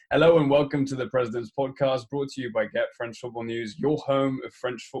Hello and welcome to the President's Podcast, brought to you by Get French Football News, your home of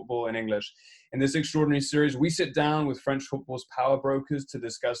French football in English. In this extraordinary series, we sit down with French football's power brokers to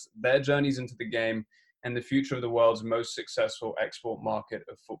discuss their journeys into the game and the future of the world's most successful export market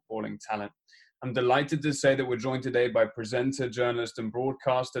of footballing talent. I'm delighted to say that we're joined today by presenter, journalist and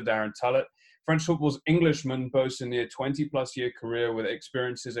broadcaster Darren Tullett. French football's Englishman boasts a near 20-plus year career with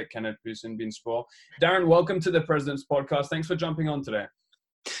experiences at Canal+ and beIN Sport. Darren, welcome to the President's Podcast. Thanks for jumping on today.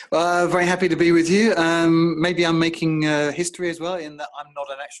 Very happy to be with you. Maybe I'm making history as well in that I'm not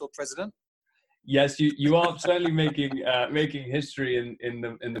an actual president. Yes, you are certainly making history in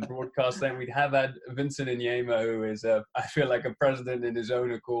the broadcast. And we have had Vincent Inyema, who is I feel like a president in his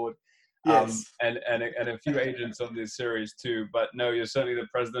own accord, yes. and a few agents on this series too. But no, you're certainly the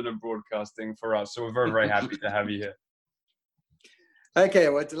president of broadcasting for us. So we're very, very happy to have you here. Okay,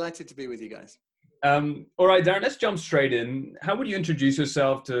 well, delighted to be with you guys. All right, Darren, let's jump straight in. How would you introduce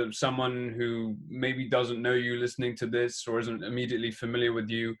yourself to someone who maybe doesn't know you listening to this or isn't immediately familiar with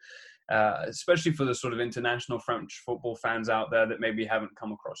you, especially for the sort of international French football fans out there that maybe haven't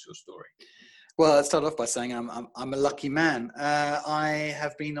come across your story? Well, I'll start off by saying I'm a lucky man. I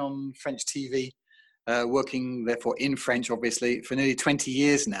have been on French TV, working therefore in French, obviously, for nearly 20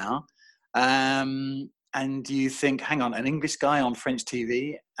 years now. And you think, hang on, an English guy on French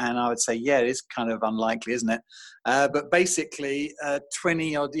TV? And I would say, yeah, it is kind of unlikely, isn't it? But basically,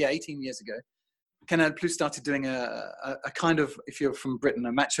 18 years ago, Canal+ started doing a kind of, if you're from Britain,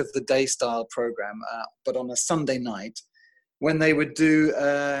 a match of the day style program, but on a Sunday night, when they would do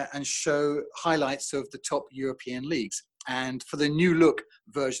and show highlights of the top European leagues. And for the new look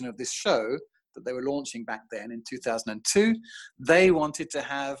version of this show that they were launching back then in 2002, they wanted to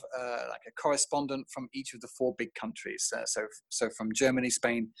have like a correspondent from each of the four big countries. So from Germany,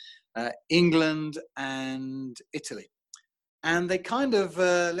 Spain, England, and Italy. And they kind of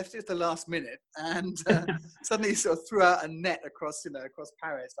left it at the last minute and suddenly sort of threw out a net across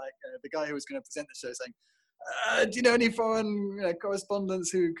Paris, like the guy who was going to present the show saying, do you know any foreign correspondents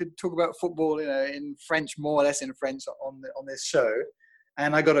who could talk about football, in French, more or less in French on this show?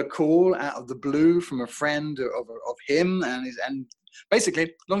 And I got a call out of the blue from a friend of him. And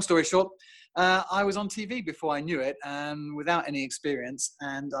basically, long story short, I was on TV before I knew it and without any experience.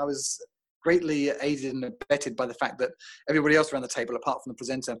 And I was greatly aided and abetted by the fact that everybody else around the table, apart from the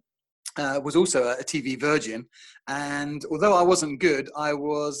presenter, was also a TV virgin. And although I wasn't good, I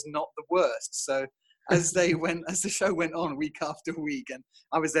was not the worst. So as the show went on week after week, and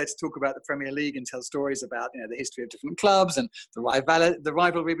I was there to talk about the Premier League and tell stories about the history of different clubs and the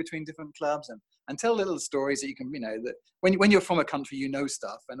rivalry between different clubs, and tell little stories that you can that when you're from a country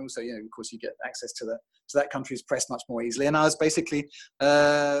stuff, and also of course you get access to that country's press much more easily. And I was basically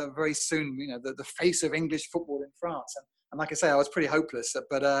very soon the face of English football in France. And like I say, I was pretty hopeless,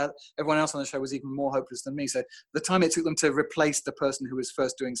 but everyone else on the show was even more hopeless than me. So the time it took them to replace the person who was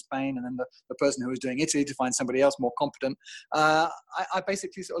first doing Spain and then the person who was doing Italy to find somebody else more competent, I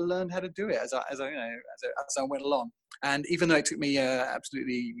basically sort of learned how to do it as I went along. And even though it took me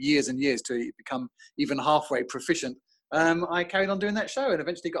absolutely years and years to become even halfway proficient, I carried on doing that show and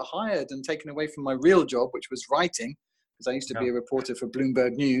eventually got hired and taken away from my real job, which was writing, because I used to be a reporter for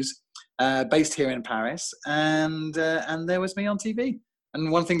Bloomberg News, based here in Paris, and there was me on TV. And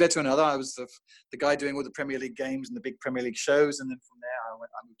one thing led to another. I was the guy doing all the Premier League games and the big Premier League shows, and then from there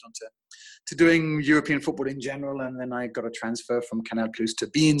I moved on to doing European football in general, and then I got a transfer from Canal+ to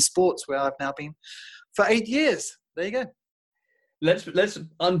beIN Sports, where I've now been for 8 years. There you go. Let's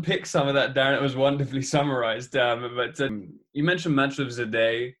unpick some of that, Darren. It was wonderfully summarized. But you mentioned Match of the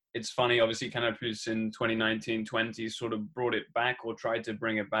Day. It's funny, obviously, Canal+ in 2019-20 sort of brought it back or tried to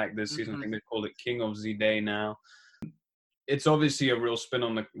bring it back this season. I think they called it King of the Day now. It's obviously a real spin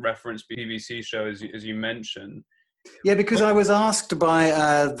on the reference BBC show, as you mentioned. Yeah, because I was asked by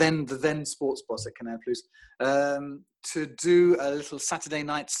the then sports boss at Canal+ to do a little Saturday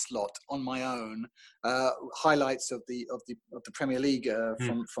night slot on my own, highlights of the Premier League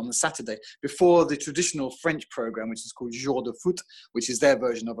from the Saturday before the traditional French program, which is called Jour de Foot, which is their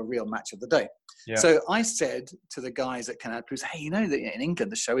version of a real match of the day. Yeah. So I said to the guys at Canal+, hey, that in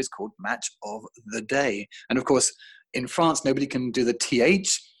England the show is called Match of the Day, and of course in France nobody can do the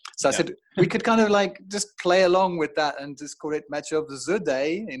TH. So I said, we could kind of just play along with that and just call it Match of the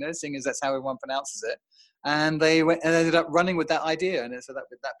Day, seeing as that's how everyone pronounces it. And they ended up running with that idea. And so that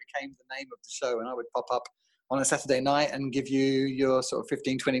became the name of the show. And I would pop up on a Saturday night and give you your sort of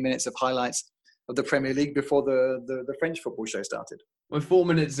 15, 20 minutes of highlights of the Premier League before the French football show started. We're 4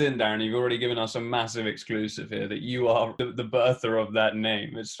 minutes in, Darren. You've already given us a massive exclusive here that you are the birther of that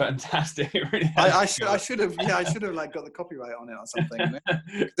name. It's fantastic. It really I should have like got the copyright on it or something.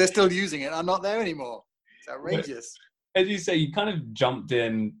 You know? They're still using it. I'm not there anymore. It's outrageous. As you say, you kind of jumped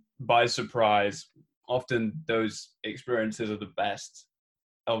in by surprise. Often those experiences are the best.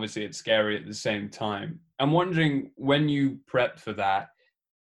 Obviously, it's scary at the same time. I'm wondering, when you prepped for that,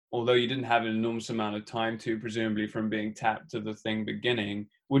 although you didn't have an enormous amount of time to, presumably from being tapped to the thing beginning,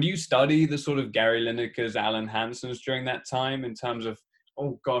 would you study the sort of Gary Linekers, Alan Hansons during that time in terms of,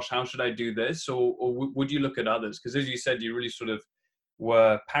 oh gosh, how should I do this? Or would you look at others? Because as you said, you really sort of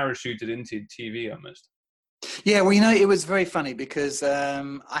were parachuted into TV almost. Yeah, well, you know, it was very funny because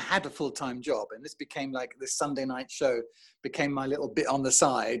I had a full-time job, and this became like this Sunday night show became my little bit on the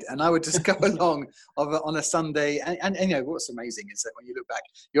side, and I would just go along on a Sunday. And you know, what's amazing is that when you look back,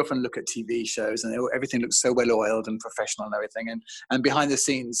 you often look at TV shows and everything looks so well-oiled and professional and everything. And behind the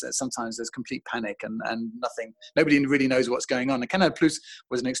scenes, sometimes there's complete panic and nothing. Nobody really knows what's going on. And Canal Plus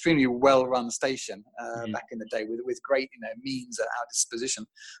was an extremely well-run station back in the day with great, you know, means at our disposition.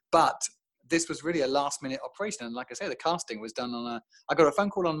 But this was really a last-minute operation, and like I say, the casting was done on I got a phone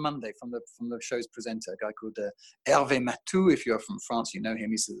call on Monday from the show's presenter, a guy called Hervé Matou. If you're from France, you know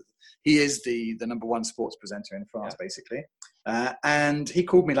him. He is the number one sports presenter in France, basically. And he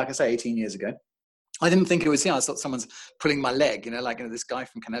called me, like I say, 18 years ago. I didn't think it was him. I thought someone's pulling my leg, you know, like, you know, this guy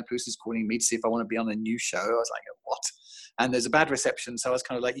from Canal Plus is calling me to see if I want to be on a new show. I was like, what? And there's a bad reception, so I was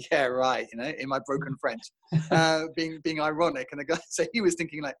kind of like, yeah, right, you know, in my broken French, being ironic. And the guy, so he was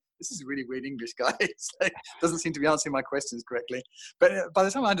thinking like, this is a really weird English guy. So doesn't seem to be answering my questions correctly. But by the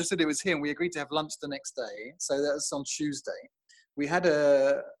time I understood it was him, we agreed to have lunch the next day. So that was on Tuesday. We had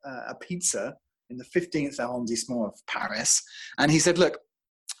a pizza in the 15th arrondissement of Paris. And he said, look,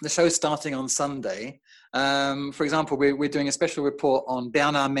 the show's starting on Sunday. For example, we're doing a special report on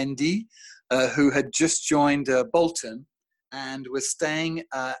Bernard Mendy, who had just joined Bolton and was staying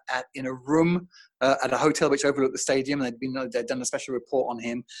in a room at a hotel which overlooked the stadium. And they'd done a special report on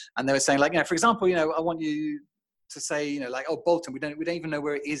him. And they were saying, like, you know, for example, you know, I want you to say, you know, like, oh, Bolton, we don't even know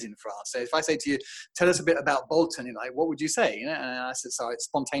where it is in France. So if I say to you, tell us a bit about Bolton, you know, like, what would you say? You know, and I said, so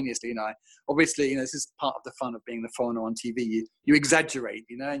spontaneously, you know, obviously, you know, this is part of the fun of being the foreigner on TV. You exaggerate,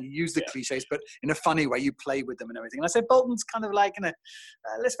 you know, and you use the cliches, but in a funny way, you play with them and everything. And I said, Bolton's kind of like, you know,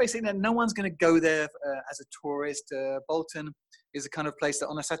 let's face it, you know, no one's going to go there as a tourist. Bolton is a kind of place that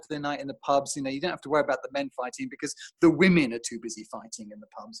on a Saturday night in the pubs, you know, you don't have to worry about the men fighting because the women are too busy fighting in the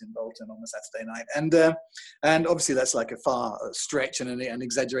pubs in Bolton on a Saturday night. And obviously that's like a far stretch and an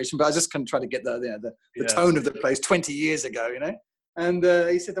exaggeration, but I just kind of try to get the tone of the place 20 years ago, you know. And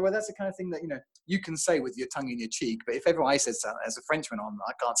he said, well, that's the kind of thing that, you know, you can say with your tongue in your cheek, but if ever I said something as a Frenchman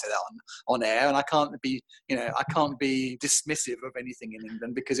I can't say that on air, and I can't be dismissive of anything in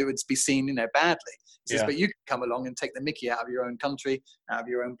England because it would be seen, you know, badly. He says, but you can come along and take the mickey out of your own country, out of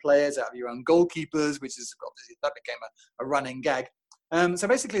your own players, out of your own goalkeepers, which is obviously, that became a running gag. So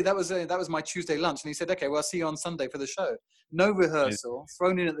basically that was my Tuesday lunch. And he said, okay, well, I'll see you on Sunday for the show. No rehearsal,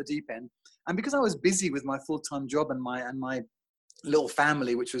 thrown in at the deep end. And because I was busy with my full-time job and my little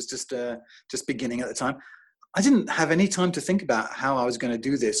family, which was just beginning at the time, I didn't have any time to think about how I was going to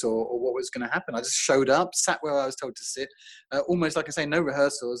do this or what was going to happen. I just showed up, sat where I was told to sit, almost like I say, no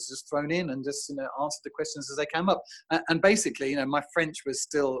rehearsals, just thrown in and just, you know, answered the questions as they came up. And basically, you know, my French was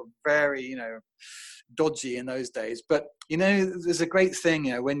still very, you know, dodgy in those days. But, you know, there's a great thing,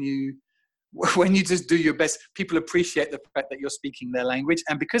 you know, when you just do your best, people appreciate the fact that you're speaking their language.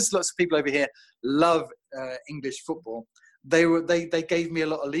 And because lots of people over here love English football, they gave me a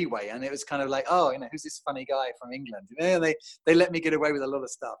lot of leeway, and it was kind of like, oh, you know, who's this funny guy from England? You know, they let me get away with a lot of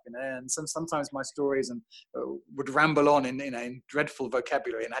stuff, you know. And sometimes my stories would ramble on in dreadful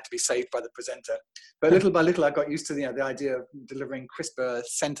vocabulary and had to be saved by the presenter. But little by little, I got used to the idea of delivering crisper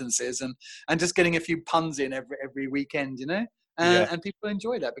sentences and just getting a few puns in every weekend, you know. And people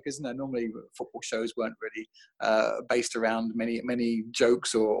enjoy that because, you know, normally football shows weren't really based around many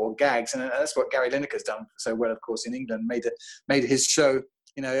jokes or gags, and that's what Gary Lineker's done so well, of course, in England. Made his show,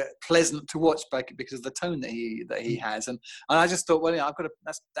 you know, pleasant to watch because of the tone that he has, and I just thought, well, you know, I've got to.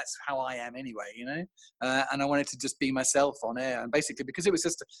 That's how I am anyway, you know, and I wanted to just be myself on air, and basically because it was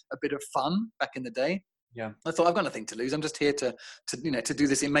just a bit of fun back in the day. Yeah, I thought I've got nothing to lose. I'm just here to do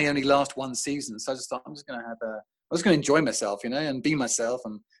this. It may only last one season, so I just thought I'm just going to enjoy myself, you know, and be myself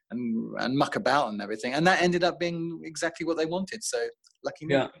and muck about and everything. And that ended up being exactly what they wanted. So lucky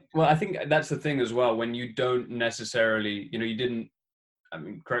me. Yeah. Well, I think that's the thing as well. When you don't necessarily, you know, you didn't, I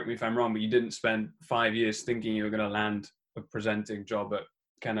mean, correct me if I'm wrong, but you didn't spend 5 years thinking you were going to land a presenting job at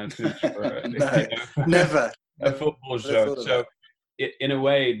Canal Plus. Never. A football show. So in a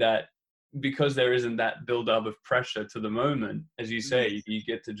way that, because there isn't that build-up of pressure to the moment, as you say, you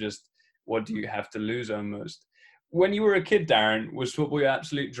get to just, what do you have to lose almost. When you were a kid, Darren, was football your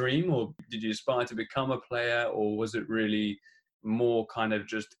absolute dream, or did you aspire to become a player, or was it really more kind of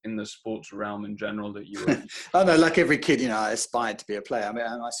just in the sports realm in general that you were? I know, like every kid, I aspired to be a player. I mean,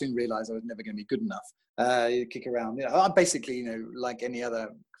 I soon realised I was never going to be good enough. You kick around. I basically, like any other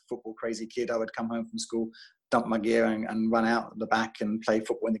football crazy kid, I would come home from school, dump my gear and run out the back and play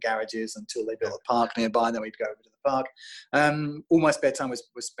football in the garages until they built a park nearby. And then we'd go over to the park. All my spare time was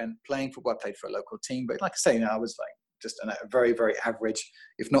spent playing football. I played for a local team, but like I say, I was like just a very, very average,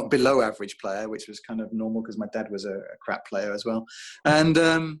 if not below average player, which was kind of normal because my dad was a crap player as well. And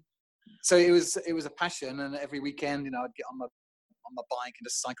so it was a passion. And every weekend, I'd get on my bike and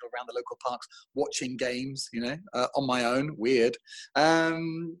just cycle around the local parks watching games, on my own. Weird.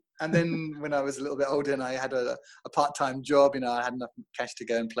 And then when I was a little bit older and I had a part-time job, I had enough cash to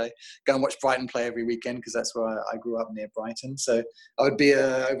go and watch Brighton play every weekend, because that's where I grew up, near Brighton. So I would be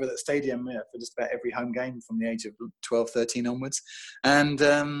over at the stadium for just about every home game from the age of 12, 13 onwards. And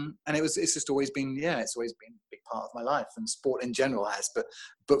it's just always been, it's always been a big part of my life, and sport in general has, but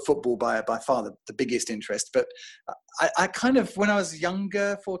football by far the biggest interest. But I kind of, when I was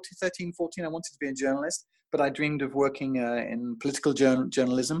younger, 13, 14, I wanted to be a journalist, but I dreamed of working in political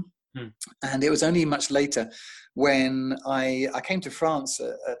journalism. And it was only much later when I came to France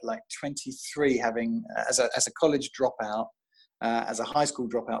at like 23, having as a college dropout, as a high school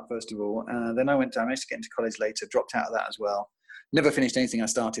dropout first of all. Then I managed to get into college later, dropped out of that as well. Never finished anything I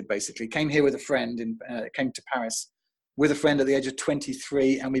started, basically. Came here with a friend, came to Paris with a friend at the age of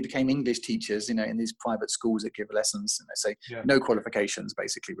 23, and we became English teachers, in these private schools that give lessons. And they say no qualifications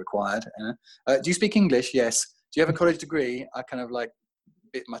basically required. Do you speak English? Yes. Do you have a college degree? I kind of like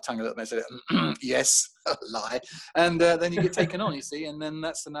bit my tongue a little bit and said, yes, lie. And then you get taken on, you see, and then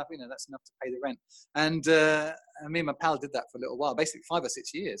that's enough, that's enough to pay the rent. And me and my pal did that for a little while, basically 5 or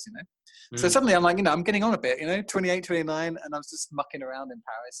 6 years, So suddenly I'm like, I'm getting on a bit, 28, 29, and I was just mucking around in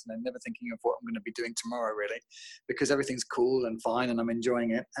Paris, and I'm never thinking of what I'm going to be doing tomorrow, really, because everything's cool and fine and I'm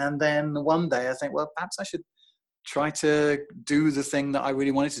enjoying it. And then one day I think, well, perhaps I should try to do the thing that I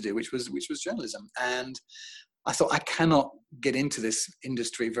really wanted to do, which was journalism. And I thought, I cannot get into this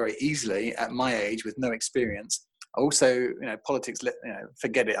industry very easily at my age with no experience. Also, politics,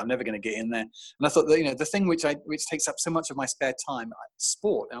 forget it. I'm never going to get in there. And I thought that, the thing which takes up so much of my spare time,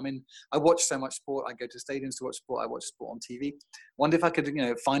 sport. I mean, I watch so much sport. I go to stadiums to watch sport. I watch sport on TV. Wonder if I could,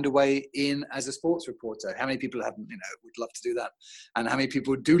 find a way in as a sports reporter. How many people haven't, would love to do that? And how many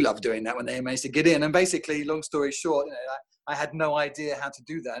people do love doing that when they manage to get in? And basically, long story short, I had no idea how to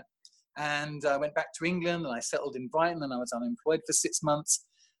do that. And I went back to England and I settled in Brighton, and I was unemployed for 6 months.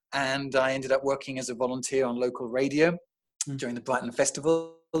 And I ended up working as a volunteer on local radio during the Brighton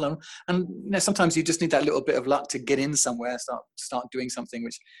Festival. And sometimes you just need that little bit of luck to get in somewhere, start doing something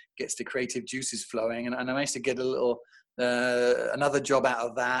which gets the creative juices flowing. And I managed to get a little another job out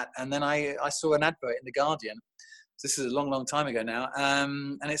of that. And then I saw an advert in The Guardian. This is a long, long time ago now.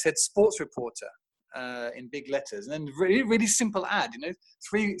 And it said sports reporter. In big letters, and then really, really simple ad.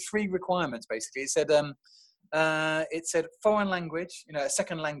 Three requirements basically. It said foreign language, a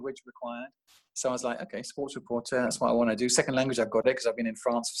second language required. So I was like, okay, sports reporter, that's what I want to do. Second language, I've got it because I've been in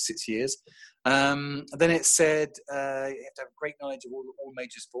France for 6 years. Then it said you have to have great knowledge of all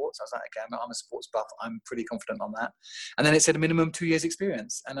major sports. I was like, okay, I'm a sports buff. I'm pretty confident on that. And then it said a minimum 2 years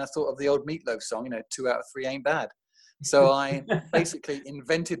experience. And I thought of the old Meatloaf song, 2 out of 3 ain't bad. So I basically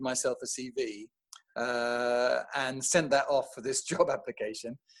invented myself a CV. And sent that off for this job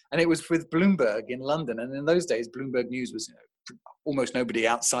application, and it was with Bloomberg in London. And in those days, Bloomberg News was almost nobody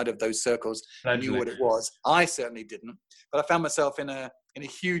outside of those circles knew what it was. I certainly didn't, but I found myself in a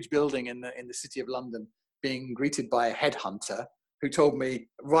huge building in the city of London, being greeted by a headhunter who told me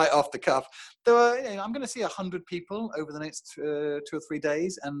right off the cuff, I'm going to see 100 people over the next 2 or 3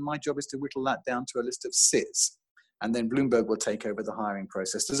 days, and my job is to whittle that down to a list of 6, and then Bloomberg will take over the hiring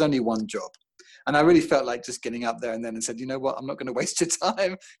process. There's only one job. And I really felt like just getting up there and then and said, you know what, I'm not going to waste your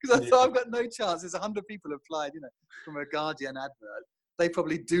time, because I thought I've got no chance. There's 100 people applied, from a Guardian advert. They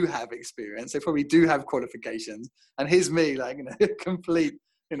probably do have experience. They probably do have qualifications. And here's me, like, complete,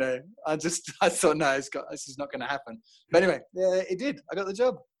 I thought, no, this is not going to happen. But anyway, yeah, it did. I got the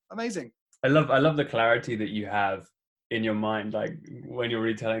job. Amazing. I love the clarity that you have in your mind, like when you're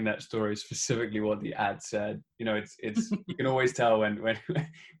retelling that story, specifically what the ad said. It's you can always tell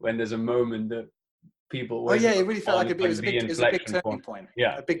when there's a moment that people? Oh Where's yeah, it it really felt like on, it was the it was a big inflection turning point? point.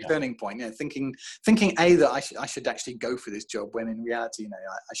 Yeah, A big yeah. turning point. Yeah, thinking a that I should actually go for this job when in reality,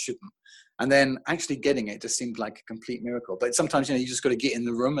 I shouldn't. And then actually getting it just seemed like a complete miracle. But sometimes, you just got to get in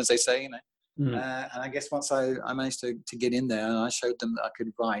the room, as they say, Mm. And I guess once I managed to get in there, and I showed them that I could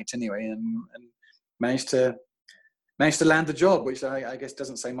write anyway, and managed to land the job, which I guess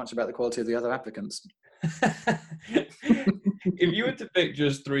doesn't say much about the quality of the other applicants. If you were to pick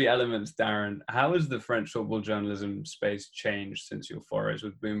just three elements, Darren, how has the French football journalism space changed since your forays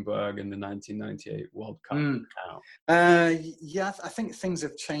with Bloomberg and the 1998 World Cup now? Yeah, I think things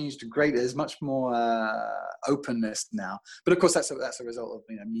have changed greatly. There's much more openness now, but of course that's a result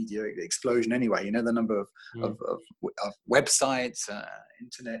of media explosion anyway. The number of websites,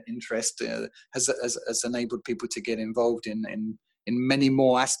 internet interest has enabled people to get involved in many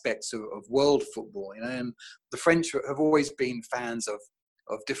more aspects of world football. And the French have always been fans of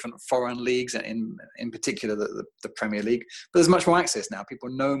different foreign leagues, and in particular the Premier League. But there's much more access now. People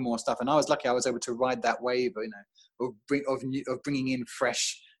know more stuff, and I was lucky. I was able to ride that wave, of bringing in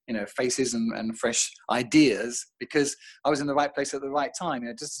fresh, faces and fresh ideas, because I was in the right place at the right time.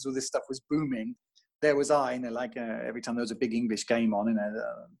 Just as all this stuff was booming, there was I. Every time there was a big English game on,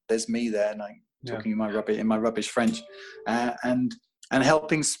 there's me there, talking in my rubbish French, and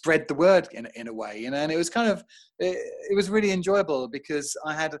helping spread the word in a way, and it was it was really enjoyable, because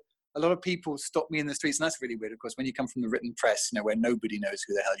I had a lot of people stop me in the streets, and that's really weird, of course, when you come from the written press, where nobody knows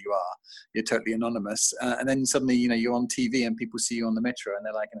who the hell you are, you're totally anonymous, and then suddenly, you're on TV and people see you on the metro, and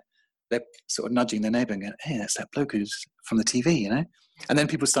they're like, they're sort of nudging their neighbour and going, "Hey, that's that bloke who's from the TV," And then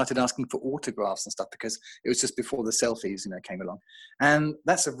people started asking for autographs and stuff, because it was just before the selfies, came along. And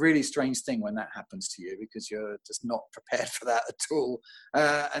that's a really strange thing when that happens to you, because you're just not prepared for that at all.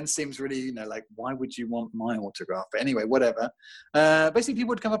 And seems really, like, why would you want my autograph? But anyway, whatever. Basically, people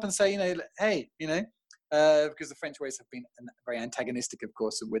would come up and say, hey, because the French ways have been very antagonistic, of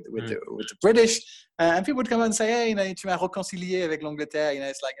course, with the British. And people would come and say, "Hey, tu m'as réconcilié avec l'Angleterre."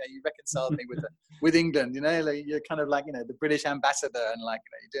 It's like, you reconciled me with England. You're kind of like, the British ambassador, and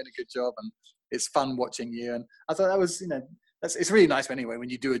you're doing a good job, and it's fun watching you. And I thought that was, it's really nice anyway when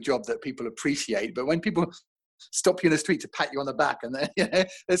you do a job that people appreciate. But when people stop you in the street to pat you on the back, and then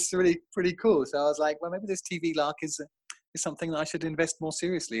it's really pretty cool. So I was like, well, maybe this TV lark is something that I should invest more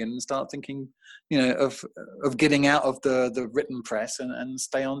seriously and start thinking, of getting out of the written press and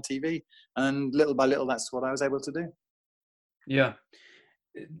stay on TV. And little by little, that's what I was able to do. Yeah.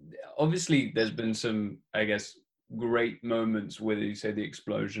 Obviously, there's been some, I guess, great moments with, you say, the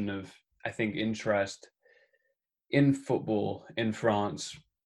explosion of, I think, interest in football in France.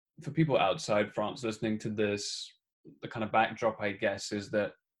 For people outside France listening to this, the kind of backdrop, I guess, is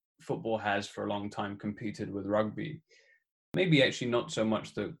that football has for a long time competed with rugby. Maybe actually not so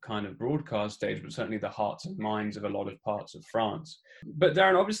much the kind of broadcast stage, but certainly the hearts and minds of a lot of parts of France. But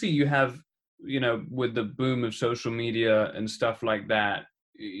Darren, obviously you have, with the boom of social media and stuff like that,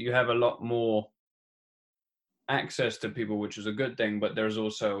 you have a lot more access to people, which is a good thing, but there's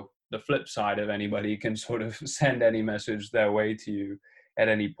also the flip side of anybody can sort of send any message their way to you at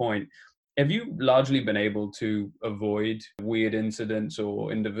any point. Have you largely been able to avoid weird incidents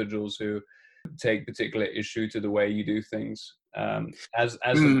or individuals who take particular issue to the way you do things as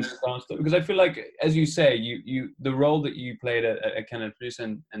a broadcaster? Because I feel like, as you say, you the role that you played at Canal Plus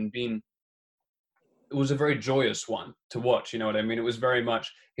and being, it was a very joyous one to watch. You know what I mean? It was very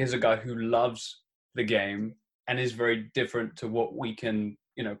much, here's a guy who loves the game and is very different to what we can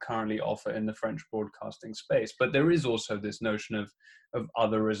currently offer in the French broadcasting space. But there is also this notion of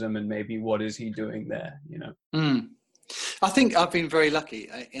otherism, and maybe what is he doing there? I think I've been very lucky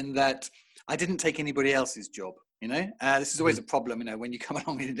in that I didn't take anybody else's job. This is always a problem. When you come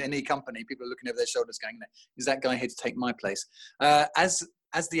along in any company, people are looking over their shoulders, going, "Is that guy here to take my place?"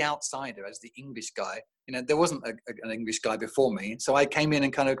 As the outsider, as the English guy, there wasn't an English guy before me, so I came in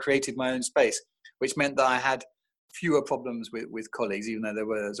and kind of created my own space, which meant that I had fewer problems with colleagues, even though there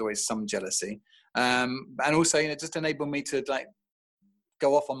was always some jealousy, and also just enabled me to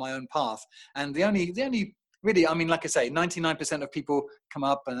go off on my own path. And the only really, I mean, like I say, 99% of people come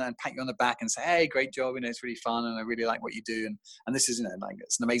up and pat you on the back and say, "Hey, great job, it's really fun, and I really like what you do," and this is,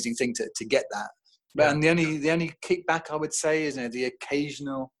 it's an amazing thing to get that. But and the only kickback I would say is, the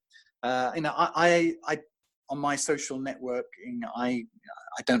occasional, I on my social networking, I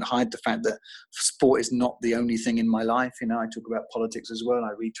don't hide the fact that sport is not the only thing in my life. I talk about politics as well.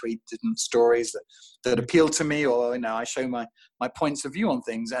 I retweet different stories that appeal to me, or I show my points of view on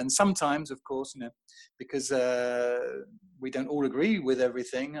things. And sometimes, of course, because we don't all agree with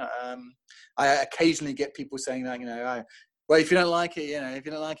everything, I occasionally get people saying that, Well, if you don't like it, if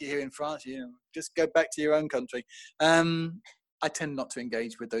you don't like it here in France, just go back to your own country. I tend not to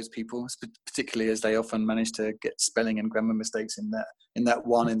engage with those people, particularly as they often manage to get spelling and grammar mistakes in that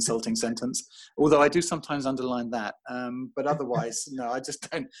one insulting sentence. Although I do sometimes underline that, but otherwise, no, I just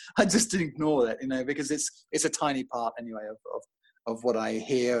don't. I just ignore that, because it's a tiny part anyway of what I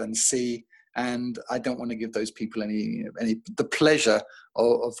hear and see, and I don't want to give those people any the pleasure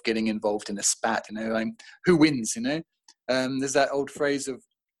of getting involved in a spat. Who wins? There's that old phrase of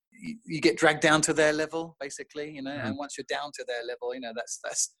you get dragged down to their level, basically, and once you're down to their level,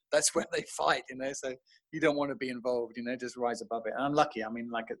 that's where they fight, so you don't want to be involved, just rise above it. And I'm lucky. I mean,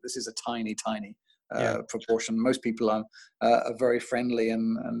 this is a tiny proportion. Most people are very friendly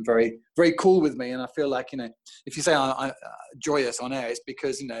and very, very cool with me. And I feel like, if you say I'm joyous on air, it's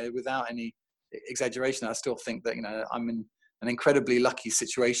because, without any exaggeration, I still think that, I'm in an incredibly lucky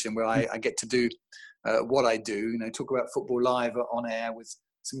situation where I get to do what I do, talk about football live on air with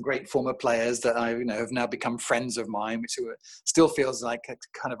some great former players that I, have now become friends of mine, which still feels like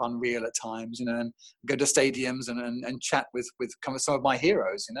kind of unreal at times, and go to stadiums and chat with some of my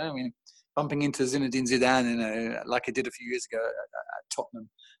heroes, bumping into Zinedine Zidane, like I did a few years ago at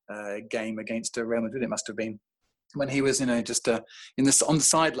Tottenham game against Real Madrid, it must have been, when he was, just on the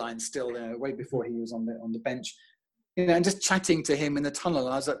sidelines still, way before he was on the bench. And just chatting to him in the tunnel,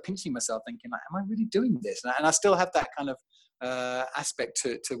 I was pinching myself, thinking, am I really doing this? And I still have that kind of aspect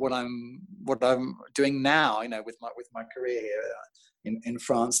to what I'm doing now, with my career here in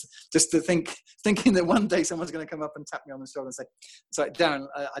France. Just to thinking that one day someone's going to come up and tap me on the shoulder and say, "So Darren,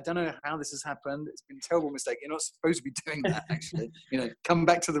 I don't know how this has happened. It's been a terrible mistake. You're not supposed to be doing that. Actually, come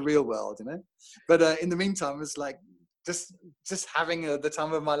back to the real world." But in the meantime, it's like just having the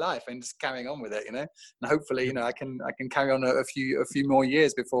time of my life and just carrying on with it, and hopefully, I can carry on a few more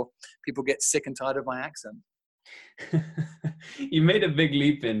years before people get sick and tired of my accent. You made a big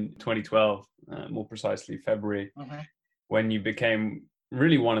leap in 2012, more precisely February, when you became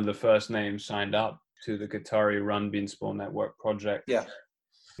really one of the first names signed up to the Qatari Run Beansport Network project. Yeah.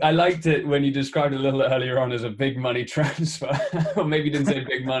 I liked it when you described it a little earlier on as a big money transfer. Or maybe you didn't say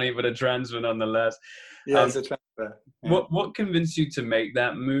big money, but a transfer nonetheless. Yeah, it's a transfer. Yeah. What convinced you to make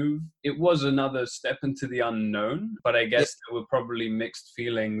that move? It was another step into the unknown, but I guess there were probably mixed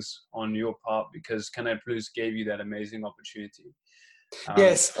feelings on your part because Canal Plus gave you that amazing opportunity.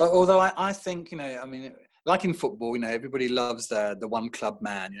 Yes, although I think, like in football, everybody loves the one club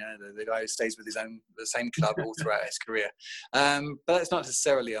man, the guy who stays with the same club all throughout his career. But that's not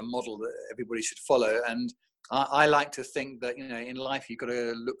necessarily a model that everybody should follow. And I like to think that, in life, you've got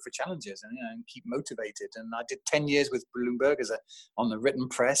to look for challenges and keep motivated. And I did 10 years with Bloomberg on the written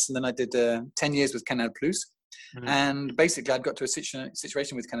press. And then I did 10 years with Canal Plus. Mm-hmm. And basically, I'd got to a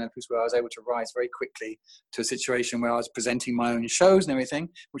situation with Canal Plus where I was able to rise very quickly to a situation where I was presenting my own shows and everything,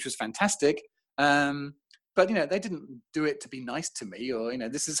 which was fantastic. But, they didn't do it to be nice to me or,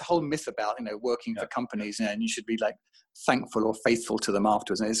 this is a whole myth about, working for companies and you should be thankful or faithful to them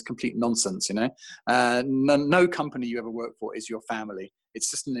afterwards. And it's complete nonsense, No company you ever work for is your family. It's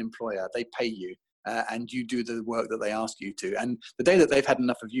just an employer. They pay you and you do the work that they ask you to. And the day that they've had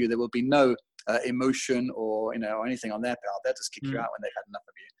enough of you, there will be no emotion or, or anything on their part. They'll just kick you out when they've had enough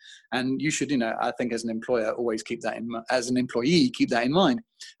of you. And you should, I think as an employer, always keep that as an employee, keep that in mind.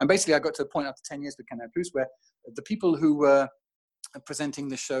 And basically I got to a point after 10 years with Canal Plus where the people who were presenting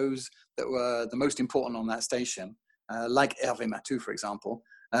the shows that were the most important on that station, like Hervé Matou, for example,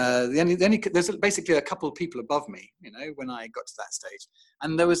 there's basically a couple of people above me, when I got to that stage.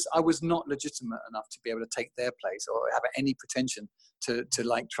 And I was not legitimate enough to be able to take their place or have any pretension to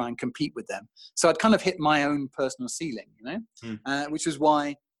try and compete with them. So I'd kind of hit my own personal ceiling, which is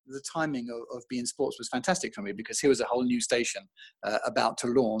why the timing of beIN Sports was fantastic for me, because here was a whole new station about to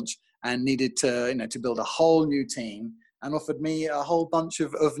launch and needed to build a whole new team, and offered me a whole bunch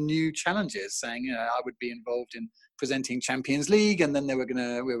of new challenges, saying I would be involved in presenting Champions League, and then we were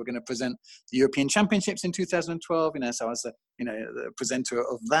going to present the European Championships in 2012. So I was the presenter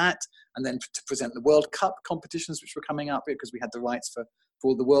of that, and then to present the World Cup competitions which were coming up because we had the rights for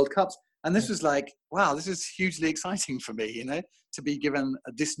all the World Cups. And this was like, wow, this is hugely exciting for me, to be given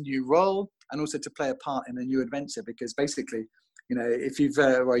this new role and also to play a part in a new adventure. Because basically, if you've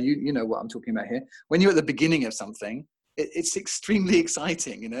you know what I'm talking about here. When you're at the beginning of something, it's extremely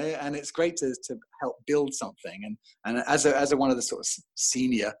exciting, and it's great to help build something. And as a one of the sort of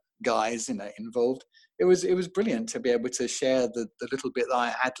senior guys, involved, it was brilliant to be able to share the little bit that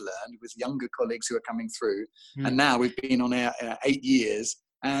I had learned with younger colleagues who are coming through. And now we've been on air 8 years,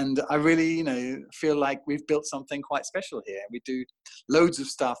 and I really, feel like we've built something quite special here. We do loads of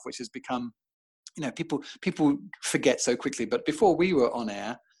stuff which has become people forget so quickly. But before we were on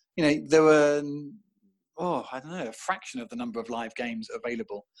air, there were, I don't know, a fraction of the number of live games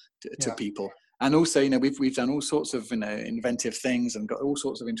available to people. And also, we've done all sorts of, inventive things and got all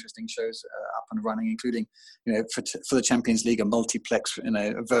sorts of interesting shows up and running, including, for the Champions League, a multiplex,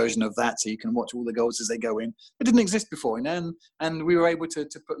 a version of that, so you can watch all the goals as they go in. It didn't exist before, and we were able to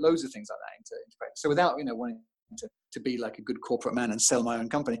put loads of things like that into practice. So without, wanting to be like a good corporate man and sell my own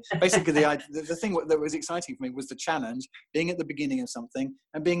company. Basically, the thing that was exciting for me was the challenge, being at the beginning of something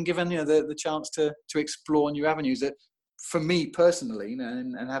and being given, the chance to explore new avenues that, for me personally,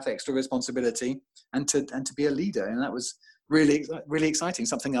 and have extra responsibility and to be a leader. And that was really, really exciting.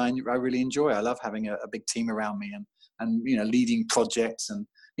 Something I really enjoy. I love having a big team around me and leading projects and,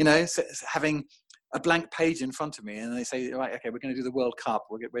 having a blank page in front of me, and they say, right, okay, we're going to do the World Cup.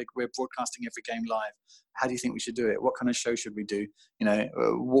 We're broadcasting every game live. How do you think we should do it? What kind of show should we do?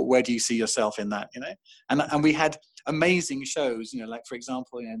 Where do you see yourself in that? And we had amazing shows. Like for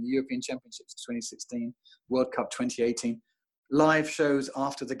example, the European Championships 2016, World Cup 2018, live shows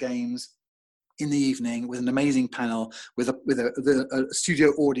after the games in the evening with an amazing panel with a studio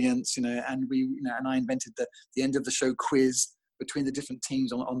audience. And and I invented the end of the show quiz between the different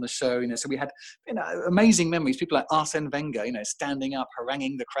teams on the show, so we had, amazing memories. People like Arsene Wenger, standing up,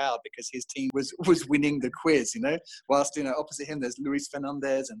 haranguing the crowd because his team was winning the quiz, whilst, opposite him there's Luis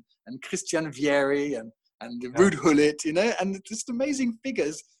Fernandez and Christian Vieri and Ruud Gullit, and just amazing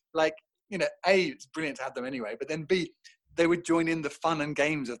figures. Like, A, it's brilliant to have them anyway, but then B, they would join in the fun and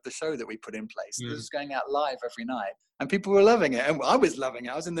games of the show that we put in place. It was going out live every night, and people were loving it, and I was loving it.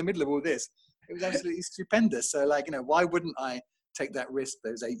 I was in the middle of all this. It was absolutely stupendous. So, why wouldn't I take that risk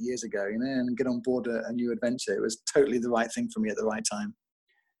those 8 years ago, and get on board a new adventure? It was totally the right thing for me at the right time.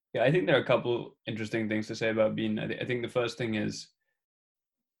 Yeah, I think there are a couple interesting things to say about Bein. I think the first thing is,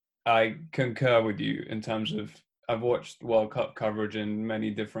 I concur with you in terms of, I've watched World Cup coverage in many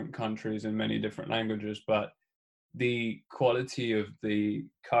different countries in many different languages, but the quality of the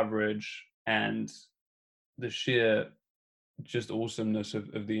coverage and the sheer just awesomeness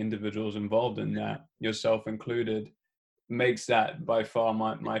of the individuals involved in that, yourself included, makes that by far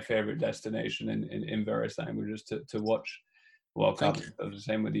my favorite destination in various languages to watch World Cup. The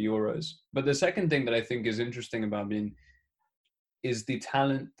same with the Euros. But the second thing that I think is interesting about Bein is the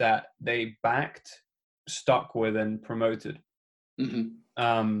talent that they backed, stuck with, and promoted.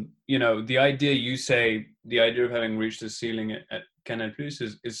 The idea of having reached the ceiling at Canal Plus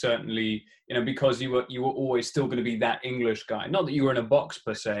is certainly, because you were always still going to be that English guy. Not that you were in a box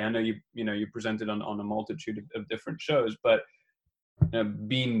per se. I know you presented on a multitude of different shows, but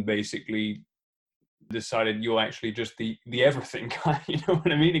Bein basically decided you're actually just the everything guy. You know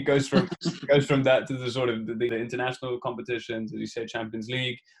what I mean? It goes from that to the sort of the international competitions, as you said, Champions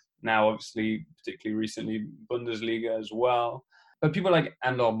League. Now, obviously, particularly recently, Bundesliga as well. But people like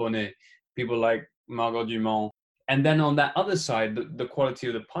Anne-Laure Bonnet, people like Margot Dumont, and then on that other side, the quality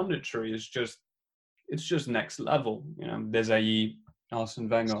of the punditry is just next level. Desailly, Arsene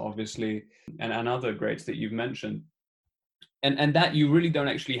Wenger, obviously, and other greats that you've mentioned, and that you really don't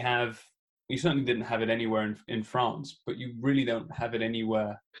actually have. You certainly didn't have it anywhere in France, but you really don't have it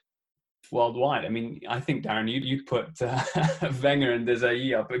anywhere worldwide. I mean, I think, Darren, you'd put Wenger and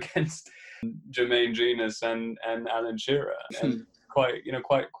Desailly up against Jermaine Genius and Alan Shearer, and quite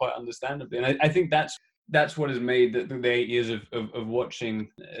understandably. And I think that's what has made the 8 years of watching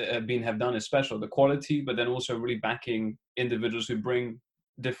Bein have done is special. The quality, but then also really backing individuals who bring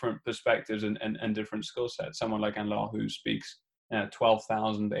different perspectives and different skill sets. Someone like Anne-Laure, who speaks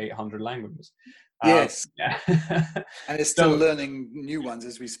 12,800 languages. Yes. And it's still learning new ones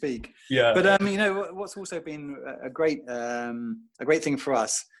as we speak. Yeah. But what's also been a great thing for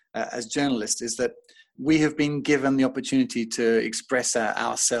us as journalists is that we have been given the opportunity to express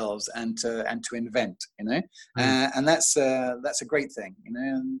ourselves and to invent, and that's a great thing,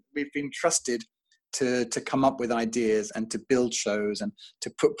 and we've been trusted to come up with ideas and to build shows and to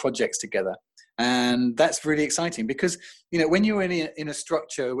put projects together. And that's really exciting because, when you're in a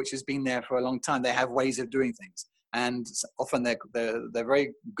structure which has been there for a long time, they have ways of doing things. And often they're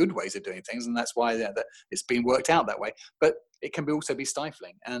very good ways of doing things. And that's why it's been worked out that way. But it can also be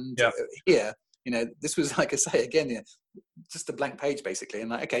stifling. And here, this was, like I say, again, just a blank page, basically. And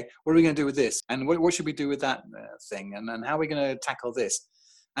like, okay, what are we going to do with this? And what should we do with that thing? And how are we going to tackle this?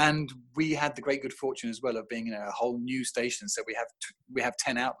 And we had the great good fortune as well of being in a whole new station. So we have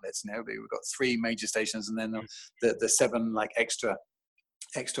 10 outlets now. We've got 3 major stations and then the 7 extra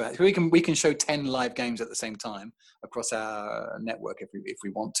extra. We can show 10 live games at the same time across our network if we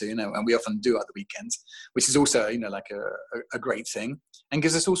want to, and we often do at the weekends, which is also like a great thing, and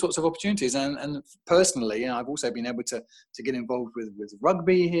gives us all sorts of opportunities. And personally, I've also been able to get involved with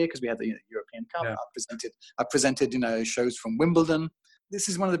rugby here because we had the European Cup. Yeah. I've presented shows from Wimbledon. This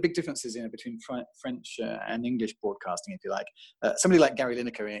is one of the big differences between French and English broadcasting, if you like. Somebody like Gary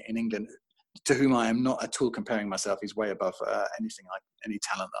Lineker in England, to whom I am not at all comparing myself. He's way above anything like any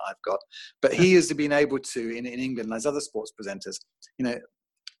talent that I've got. But he has been able to, in England, as other sports presenters,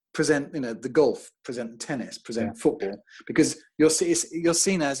 present the golf, present tennis, present football, because you're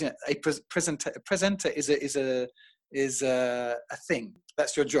seen as a presenter is a thing.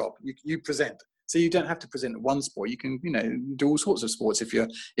 That's your job. You present. So you don't have to present one sport. You can, do all sorts of sports if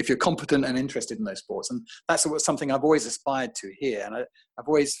you're competent and interested in those sports. And that's something I've always aspired to here. And I've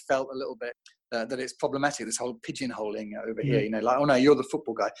always felt a little bit that it's problematic, this whole pigeonholing over here. Like, oh no, you're the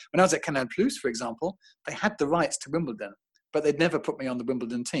football guy. When I was at Canal Plus, for example, they had the rights to Wimbledon, but they'd never put me on the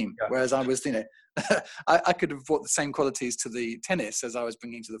Wimbledon team. Yeah. Whereas I was, I could have brought the same qualities to the tennis as I was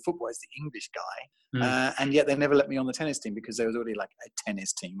bringing to the football as the English guy. And yet they never let me on the tennis team because there was already like a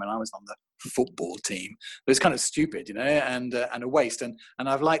tennis team and I was on the football team. It was kind of stupid, and a waste. And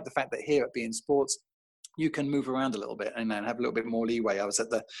I've liked the fact that here at beIN Sports, you can move around a little bit and have a little bit more leeway. I was at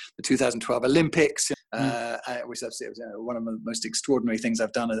the 2012 Olympics, which was one of the most extraordinary things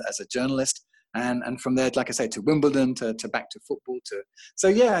I've done as a journalist. And from there, like I say, to Wimbledon, to back to football,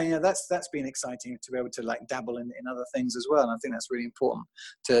 so that's been exciting to be able to like dabble in other things as well. And I think that's really important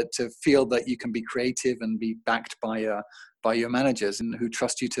to feel that you can be creative and be backed by your managers and who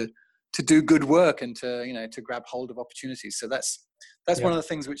trust you to do good work and to grab hold of opportunities. So that's one of the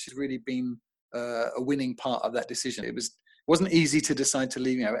things which has really been a winning part of that decision. It wasn't easy to decide to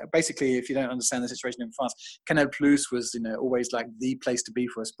leave. Basically, if you don't understand the situation in France, Canal Plus was always like the place to be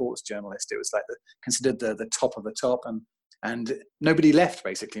for a sports journalist. It was like considered the top of the top, and nobody left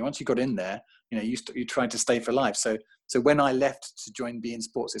basically. Once you got in there, you tried to stay for life. So when I left to join beIN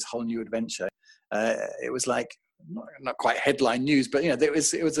Sports, this whole new adventure, it was like not quite headline news, but it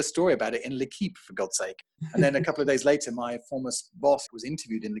was a story about it in L'Équipe, for God's sake. And then a couple of days later, my former boss was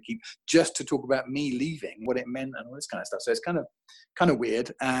interviewed in L'Équipe just to talk about me leaving, what it meant, and all this kind of stuff. So it's kind of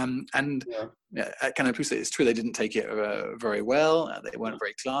weird. At Canal Plus, it's true they didn't take it very well. They weren't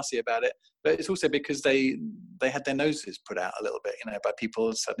very classy about it. But it's also because they had their noses put out a little bit, by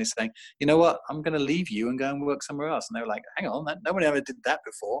people suddenly saying, you know what, I'm going to leave you and go and work somewhere else. And they were like, hang on, no one ever did that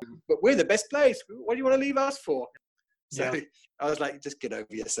before. But we're the best place. What do you want to leave us for? So I was like, just get over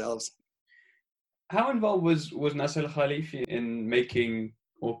yourselves. How involved was Nasser Khalifi in making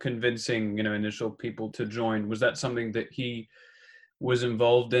or convincing, initial people to join? Was that something that he was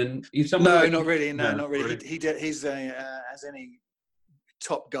involved in? No, not really. No, not really. He's as any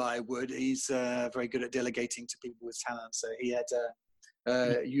top guy would. He's very good at delegating to people with talent. So he had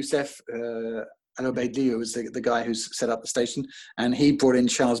Youssef Al-Obeidi, who was the guy who's set up the station, and he brought in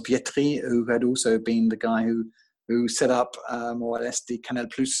Charles Bietri, who had also been the guy who set up more or less the Canal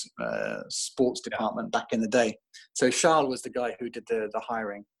Plus sports department back in the day. So Charles was the guy who did the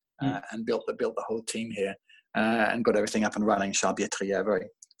hiring and built the whole team here and got everything up and running. Charles Bietri, very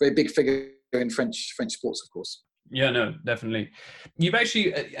very big figure in French sports, of course. Yeah, no, definitely. You've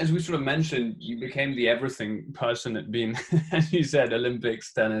actually, as we sort of mentioned, you became the everything person at beIN, as you said,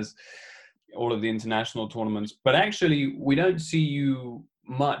 Olympics, tennis, all of the international tournaments. But actually, we don't see you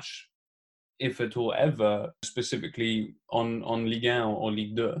much, if at all ever, specifically on Ligue 1 or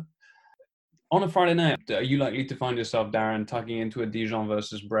Ligue 2. On a Friday night, are you likely to find yourself, Darren, tucking into a Dijon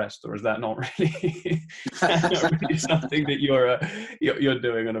versus Brest, or is that not really, something that you're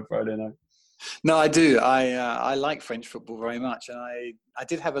doing on a Friday night? No, I do. I like French football very much, and I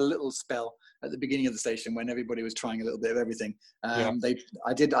did have a little spell at the beginning of the station when everybody was trying a little bit of everything. I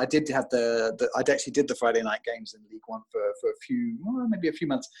actually did the Friday night games in League One for maybe a few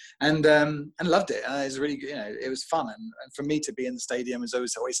months, and loved it. It was really, it was fun, and for me to be in the stadium is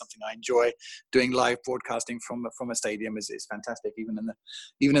always something I enjoy. Doing live broadcasting from a stadium is fantastic, even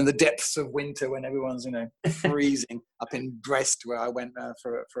in the depths of winter when everyone's freezing up in Brest where I went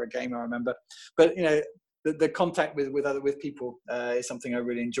for a game, I remember. But the contact with people is something I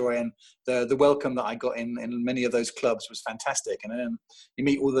really enjoy, and the welcome that I got in many of those clubs was fantastic. And then you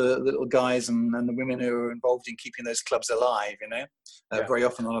meet all the little guys and the women who are involved in keeping those clubs alive, very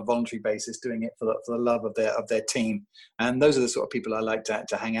often on a voluntary basis, doing it for the love of their team. And those are the sort of people I like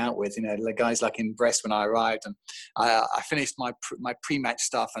to hang out with. The guys like in Brest when I arrived, and I finished my pre-match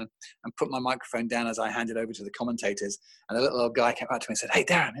stuff and put my microphone down as I handed over to the commentators, and the little old guy came up to me and said, "Hey,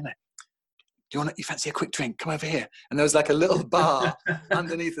 Darren, you fancy a quick drink? Come over here. And there was like a little bar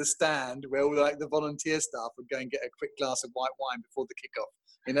underneath the stand where all like the volunteer staff would go and get a quick glass of white wine before the kickoff.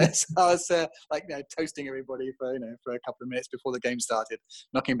 So I was toasting everybody for a couple of minutes before the game started,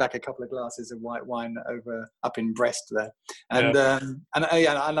 knocking back a couple of glasses of white wine up in Brest there, and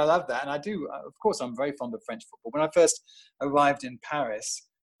I love that. And I do, of course, I'm very fond of French football. When I first arrived in Paris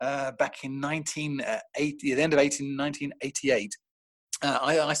back in 1980, the end of 1988.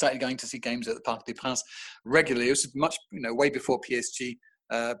 I started going to see games at the Parc des Princes regularly. It was much, way before PSG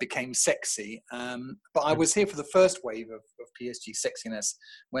became sexy. But I was here for the first wave of PSG sexiness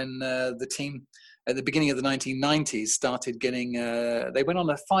when the team at the beginning of the 1990s started getting, they went on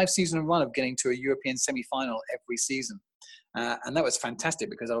a 5-season run of getting to a European semi-final every season. And that was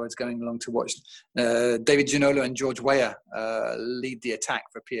fantastic because I was going along to watch David Ginola and George Weah lead the attack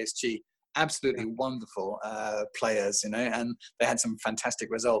for PSG. Absolutely wonderful players, and they had some fantastic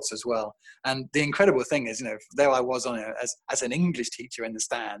results as well. And the incredible thing is, there I was on as an English teacher in the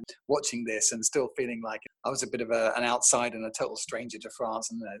stand watching this and still feeling like I was a bit of an outsider and a total stranger to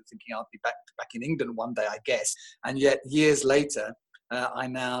France, and thinking I'll be back in England one day, I guess. And yet years later, I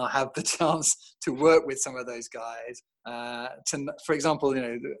now have the chance to work with some of those guys. For example,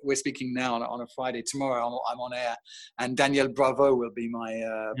 we're speaking now on a Friday. Tomorrow I'm on air, and Daniel Bravo will be my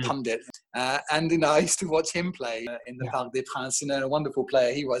pundit. And I used to watch him play in the Parc des Princes. A wonderful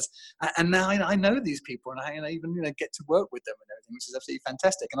player he was. And now I know these people, and I even get to work with them and everything, which is absolutely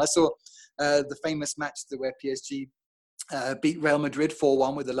fantastic. And I saw the famous match where PSG beat Real Madrid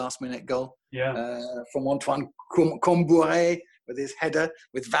 4-1 with the last-minute goal from Antoine Kombouaré, with his header,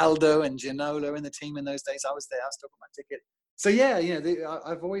 with Valdo and Ginola in the team in those days. I was there. I still got my ticket. So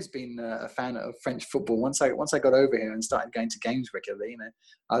I've always been a fan of French football. Once I got over here and started going to games regularly,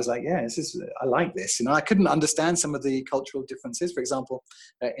 I was like, I like this. I couldn't understand some of the cultural differences. For example,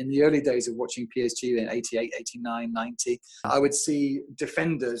 in the early days of watching PSG in 88, 89, 90, I would see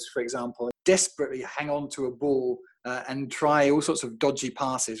defenders, for example, desperately hang on to a ball and try all sorts of dodgy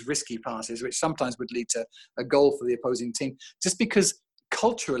passes, risky passes, which sometimes would lead to a goal for the opposing team, just because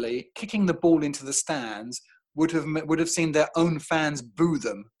culturally kicking the ball into the stands would have seen their own fans boo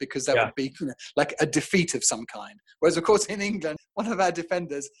them, because that would be like a defeat of some kind. Whereas, of course, in England, one of our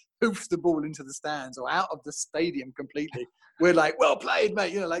defenders hoofs the ball into the stands or out of the stadium completely. We're like, well played,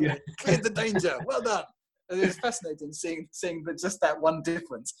 mate, cleared the danger, well done. And it was fascinating seeing that just that one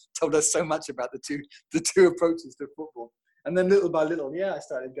difference told us so much about the two approaches to football. And then little by little, I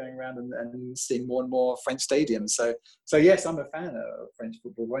started going around and seeing more and more French stadiums. So yes, I'm a fan of French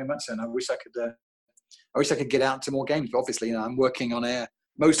football very much, and I wish I could get out to more games. But obviously, I'm working on air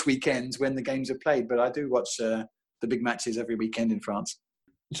most weekends when the games are played. But I do watch the big matches every weekend in France.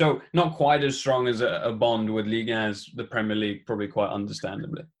 So not quite as strong as a bond with Ligue 1 as the Premier League, probably quite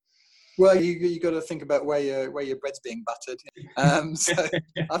understandably. Well, you got to think about where your bread's being buttered. So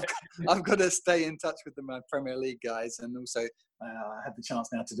I've got to stay in touch with the Premier League guys, and also I had the chance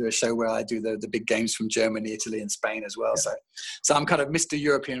now to do a show where I do the big games from Germany, Italy, and Spain as well. Yeah. So I'm kind of Mr.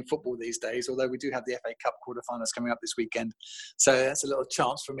 European football these days. Although we do have the FA Cup quarterfinals coming up this weekend, so that's a little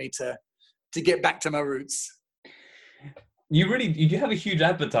chance for me to get back to my roots. You do have a huge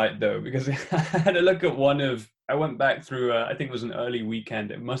appetite though, because I had a look at I went back through, I think it was an early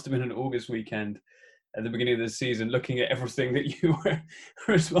weekend. It must have been an August weekend at the beginning of the season, looking at everything that you were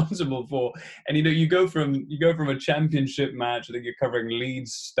responsible for. And, you go from a championship match, I think you're covering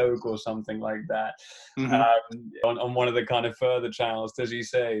Leeds, Stoke or something like that, on one of the kind of further channels, as you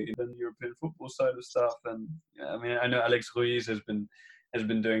say, the European football side of stuff. And I know Alex Ruiz has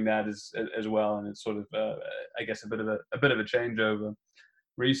been doing that as well. And it's sort of, I guess, a bit of a changeover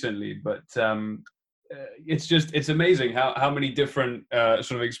recently, but it's amazing how many different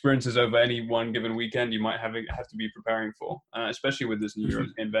sort of experiences over any one given weekend you might have to be preparing for, especially with this new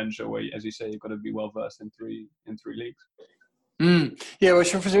European venture where, as you say, you've got to be well versed in three leagues. Yeah, well,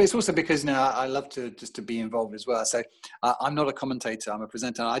 sure. It's also because I love to be involved as well. So I'm not a commentator; I'm a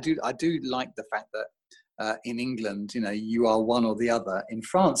presenter. I do like the fact that in England, you are one or the other. In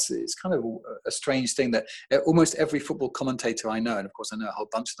France, it's kind of a strange thing that almost every football commentator I know, and of course I know a whole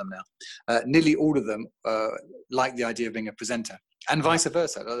bunch of them now, nearly all of them like the idea of being a presenter, and vice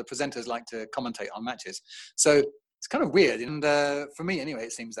versa. The presenters like to commentate on matches. So it's kind of weird, and for me anyway,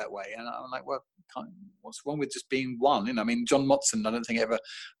 it seems that way. And I'm like, well, what's wrong with just being one? John Motson, I don't think ever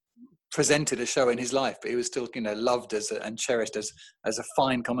presented a show in his life, but he was still, loved and cherished as a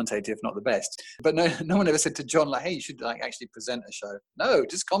fine commentator, if not the best. But no one ever said to John, like, hey, you should actually present a show. No,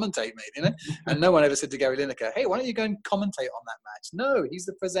 just commentate, mate, And no one ever said to Gary Lineker, hey, why don't you go and commentate on that match? No, he's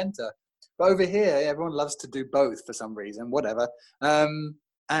the presenter. But over here, everyone loves to do both for some reason, whatever.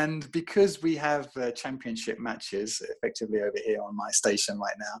 And because we have championship matches effectively over here on my station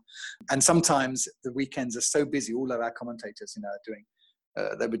right now, and sometimes the weekends are so busy, all of our commentators, are doing,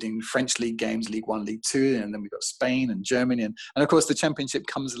 they were doing French league games, League One, League Two, and then we've got Spain and Germany. And of course, the championship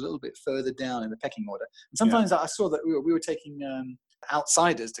comes a little bit further down in the pecking order. And sometimes I saw that we were taking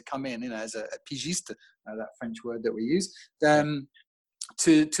outsiders to come in, as a pigiste, that French word that we use,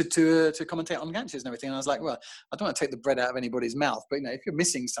 to commentate on matches and everything. And I was like, well, I don't want to take the bread out of anybody's mouth, but if you're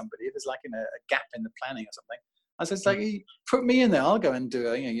missing somebody, if there's like a gap in the planning or something, I said, it's like, put me in there. I'll go and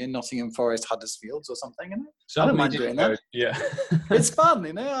do your Nottingham Forest Huddersfields or something. I don't mind doing that. Yeah. It's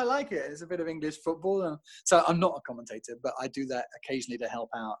fun, I like it. It's a bit of English football. And so I'm not a commentator, but I do that occasionally to help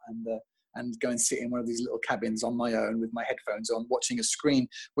out and go and sit in one of these little cabins on my own with my headphones on, watching a screen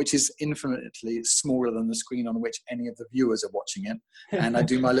which is infinitely smaller than the screen on which any of the viewers are watching it. And I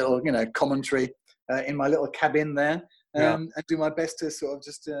do my little, commentary in my little cabin there, and do my best to sort of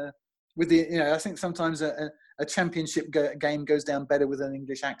just with the, I think sometimes a championship game goes down better with an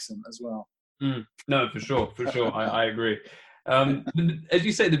English accent as well. No, for sure. I agree. As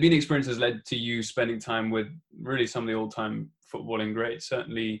you say, the Bean experience has led to you spending time with really some of the all-time footballing greats,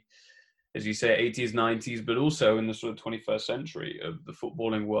 certainly, as you say, 80s, 90s, but also in the sort of 21st century of the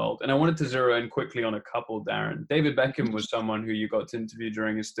footballing world. And I wanted to zero in quickly on a couple, Darren. David Beckham was someone who you got to interview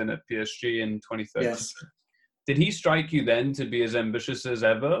during his stint at PSG in 2013. Yes. Did he strike you then to be as ambitious as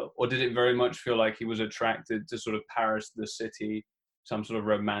ever? Or did it very much feel like he was attracted to sort of Paris, the city, some sort of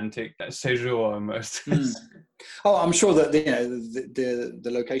romantic séjour almost? Oh, I'm sure that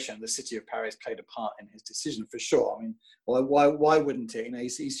the location, the city of Paris, played a part in his decision for sure. I mean, why wouldn't it?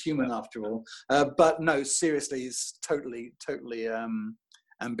 He's human after all. But no, seriously, he's totally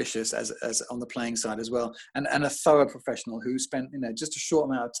ambitious as on the playing side as well, and a thorough professional who spent just a short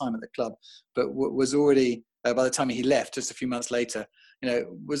amount of time at the club, but was already by the time he left, just a few months later,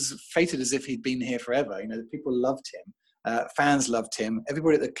 was fated as if he'd been here forever. People loved him. Fans loved him.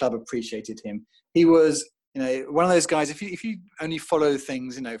 Everybody at the club appreciated him. He was, one of those guys. If you only follow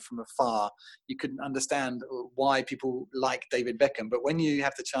things, from afar, you couldn't understand why people like David Beckham. But when you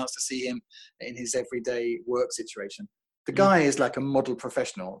have the chance to see him in his everyday work situation, the guy is like a model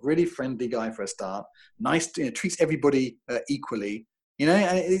professional. Really friendly guy for a start. Nice, treats everybody equally.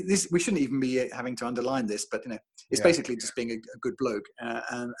 And we shouldn't even be having to underline this, but it's basically just being a good bloke,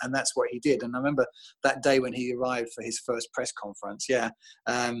 and that's what he did. And I remember that day when he arrived for his first press conference.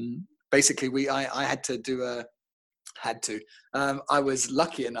 Basically, I had to do I was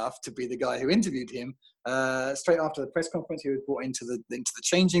lucky enough to be the guy who interviewed him. Straight after the press conference, he was brought into the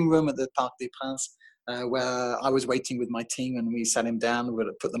changing room at the Parc des Princes, where I was waiting with my team, and we sat him down, we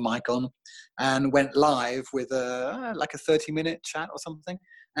put the mic on, and went live with a 30-minute chat or something.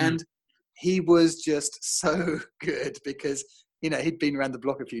 And he was just so good because he'd been around the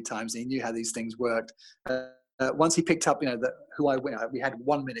block a few times and he knew how these things worked. Once he picked up, we had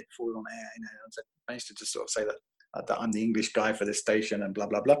 1 minute before we were on air, and so I managed to just sort of say that I'm the English guy for this station and blah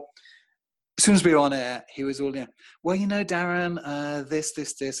blah blah. As soon as we were on air, he was all, well, Darren,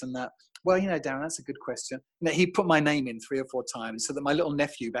 this and that. Well, Darren, that's a good question. He put my name in 3 or 4 times so that my little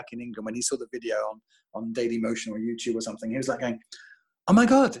nephew back in England, when he saw the video on Daily Motion or YouTube or something, he was like going, oh my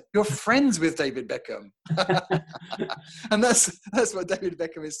God, you're friends with David Beckham. And that's what David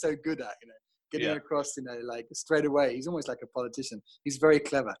Beckham is so good at, getting across, like straight away. He's almost like a politician. He's very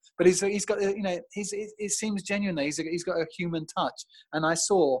clever, but he's got, it seems genuine. He's got a human touch. And I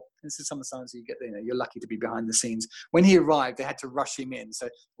saw, this is some of the signs you get, you're lucky to be behind the scenes. When he arrived, they had to rush him in. So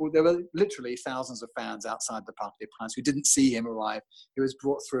there were literally thousands of fans outside the Parc des Princes who didn't see him arrive. He was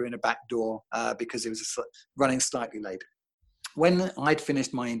brought through in a back door because he was running slightly late. When I'd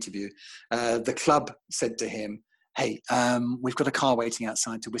finished my interview, the club said to him, hey, we've got a car waiting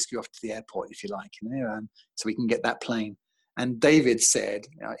outside to whisk you off to the airport if you like, so we can get that plane. And David said,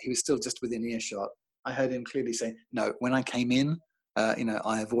 he was still just within earshot. I heard him clearly say, no, when I came in,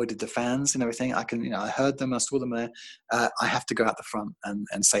 I avoided the fans and everything. I heard them, I saw them there. I have to go out the front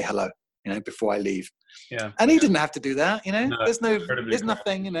and say hello, before I leave. Yeah. And he didn't have to do that, No, there's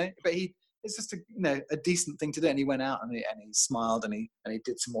nothing, but it's just a decent thing to do. And he went out and he smiled and he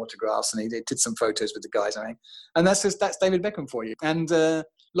did some autographs and he did some photos with the guys. And that's David Beckham for you. And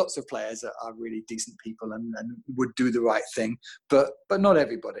lots of players are really decent people and would do the right thing, but not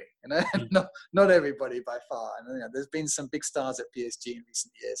everybody, not everybody by far. And there's been some big stars at PSG in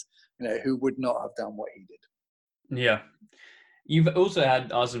recent years, who would not have done what he did. Yeah. You've also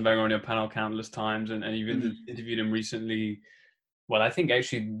had Arsene Wenger on your panel countless times, and you've interviewed him recently. Well, I think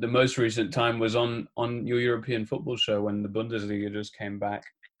actually the most recent time was on your European football show when the Bundesliga just came back.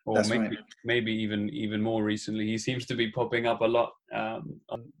 or That's maybe right. maybe even more recently. He seems to be popping up a lot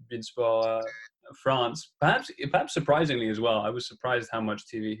on Beansport France. Perhaps surprisingly as well. I was surprised how much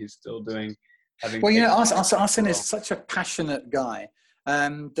TV he's still doing. Having Well, you played know, for Arsene is well. such a passionate guy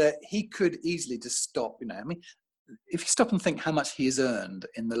that he could easily just stop. You know, I mean, if you stop and think how much he has earned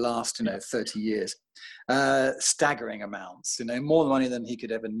in the last, 30 years, staggering amounts, more money than he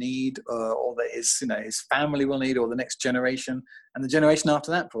could ever need, or that his family will need, or the next generation, and the generation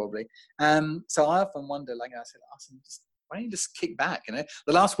after that probably. So I often wonder, like I said, Arsene, why don't you just kick back?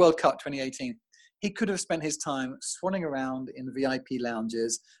 The last World Cup 2018. He could have spent his time swanning around in VIP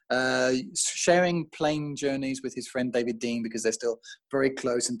lounges, sharing plane journeys with his friend David Dein, because they're still very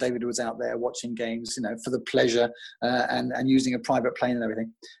close, and David was out there watching games, for the pleasure, and using a private plane and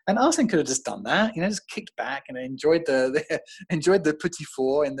everything. And Arsene could have just done that, just kicked back and enjoyed enjoyed the petit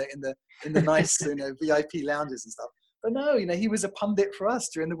four in the nice VIP lounges and stuff. But no, he was a pundit for us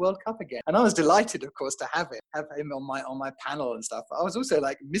during the World Cup again, and I was delighted, of course, to have him on my panel and stuff. I was also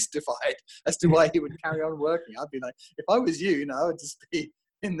like mystified as to why he would carry on working. I'd be like, if I was you, I would just be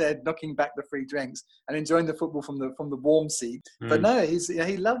in there knocking back the free drinks and enjoying the football from the warm seat. But no,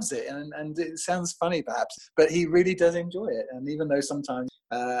 he loves it, and it sounds funny perhaps, but he really does enjoy it. And even though sometimes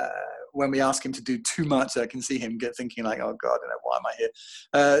when we ask him to do too much, I can see him thinking like, oh God, why am I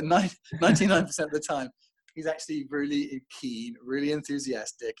here? 99% of the time, he's actually really keen, really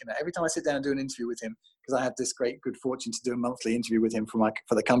enthusiastic. And every time I sit down and do an interview with him, because I have this great good fortune to do a monthly interview with him for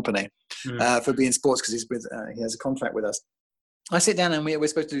the company, for beIN Sports, because he has a contract with us. I sit down and we're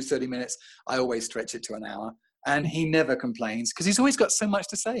supposed to do 30 minutes. I always stretch it to an hour. And he never complains, because he's always got so much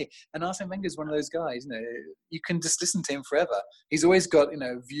to say. And Arsene Wenger is one of those guys, you can just listen to him forever. He's always got,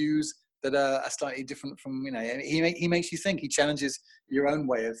 views that are slightly different from, he makes you think. He challenges your own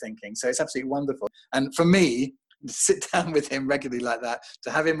way of thinking. So it's absolutely wonderful. And for me, to sit down with him regularly like that,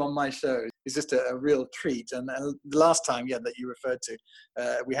 to have him on my show is just a real treat. And the last time, that you referred to,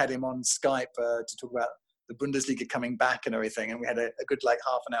 we had him on Skype to talk about the Bundesliga coming back and everything. And we had a good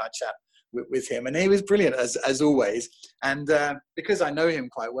half an hour chat with him, and he was brilliant as always. And because I know him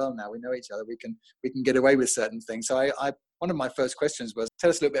quite well now, we know each other, we can get away with certain things. So I one of my first questions was, tell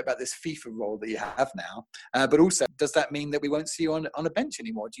us a little bit about this FIFA role that you have now, but also, does that mean that we won't see you on a bench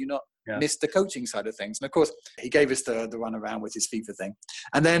anymore? Do you not miss the coaching side of things? And of course, he gave us the run around with his FIFA thing,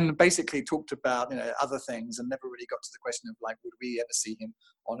 and then basically talked about other things, and never really got to the question of like, would we ever see him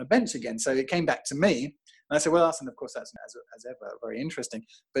on a bench again? So it came back to me, and I said, well, Arsene, of course, that's as ever very interesting,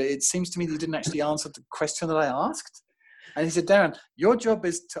 but it seems to me that you didn't actually answer the question that I asked. And he said, Darren, your job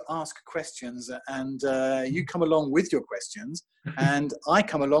is to ask questions, and you come along with your questions, and I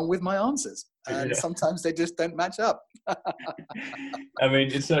come along with my answers. And sometimes they just don't match up. I mean,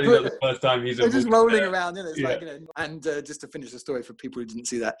 it's certainly not the first time he's just rolling around. It's like, and just to finish the story for people who didn't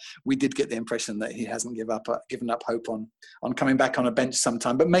see that, we did get the impression that he hasn't given up hope on coming back on a bench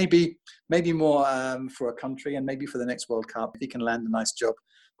sometime, but maybe more for a country, and maybe for the next World Cup. If he can land a nice job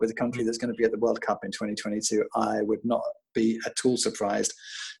with a country that's going to be at the World Cup in 2022, I would not be at all surprised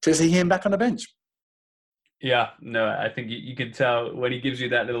to see him back on the bench. Yeah, no, I think you can tell when he gives you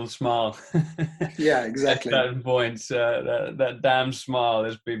that little smile. Yeah, exactly. At certain points, that damn smile,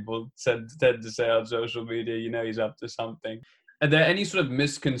 as people tend to say on social media, he's up to something. Are there any sort of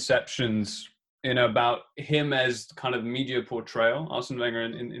misconceptions, about him as kind of media portrayal, Arsene Wenger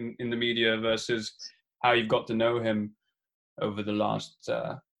in the media, versus how you've got to know him over the last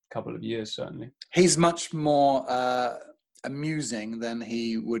couple of years, certainly? He's much more amusing than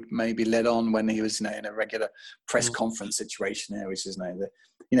he would maybe let on when he was, in a regular press conference situation here, which is,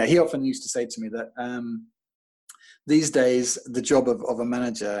 he often used to say to me that these days the job of a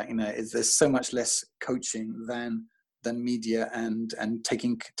manager, is there's so much less coaching than media and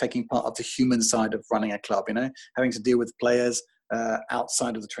taking part of the human side of running a club, having to deal with players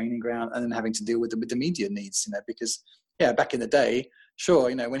outside of the training ground, and then having to deal with the media needs, because back in the day,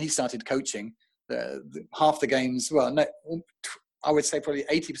 sure, when he started coaching, half the games, I would say probably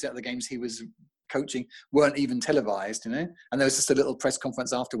 80% of the games he was coaching weren't even televised, and there was just a little press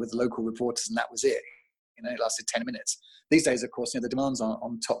conference after with local reporters, and that was it. It lasted 10 minutes. These days, of course, the demands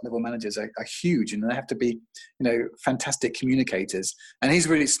on top level managers are huge, and they have to be, fantastic communicators. And he's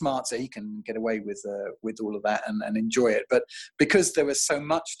really smart, so he can get away with all of that and enjoy it. But because there was so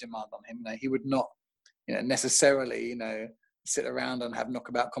much demand on him, he would not, necessarily, sit around and have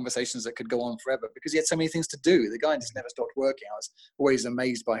knockabout conversations that could go on forever, because he had so many things to do. The guy just never stopped working. I was always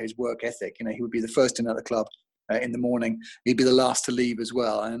amazed by his work ethic. He would be the first in at the club in the morning. He'd be the last to leave as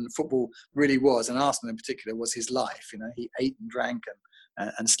well. And football really was, and Arsenal in particular, was his life. He ate and drank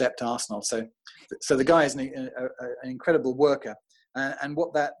and slept Arsenal. So the guy is an incredible worker. And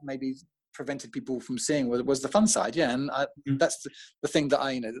what that maybe prevented people from seeing was the fun side. Yeah, and that's the thing that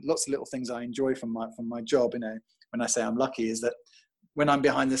lots of little things I enjoy from my job. When I say I'm lucky, is that when I'm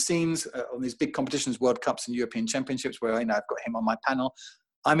behind the scenes on these big competitions, World Cups and European Championships, where I've got him on my panel,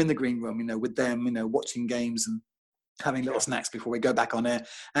 I'm in the green room, with them, watching games and having little snacks before we go back on air.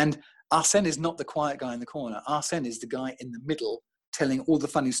 And Arsene is not the quiet guy in the corner. Arsene is the guy in the middle telling all the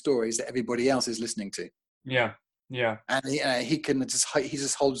funny stories that everybody else is listening to. Yeah. And he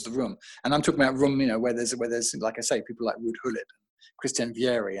just holds the room. And I'm talking about room, where there's, like I say, people like Ruud Gullit, Christian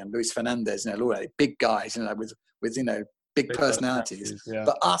Vieri and Luis Fernandez, all like big guys, with big personalities. Yeah.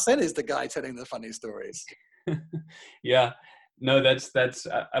 But Arsene is the guy telling the funny stories. Yeah. No, that's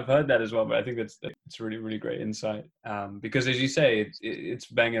I've heard that as well, but I think it's really, really great insight. Because as you say,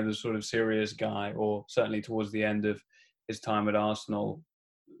 it's Wenger, the sort of serious guy, or certainly towards the end of his time at Arsenal,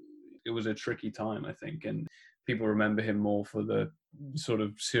 it was a tricky time, I think, and people remember him more for the sort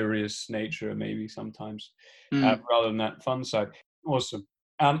of serious nature, maybe sometimes, rather than that fun side. Awesome.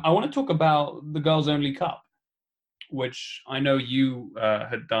 I want to talk about the Girls Only Cup, which I know you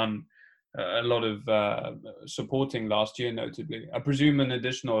had done a lot of supporting last year, notably. I presume an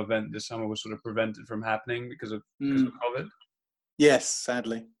additional event this summer was sort of prevented from happening because of COVID. Yes,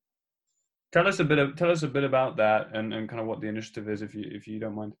 sadly. Tell us a bit about that and kind of what the initiative is, if you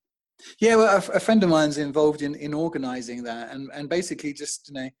don't mind. Yeah, well, a friend of mine's involved in organising that, and basically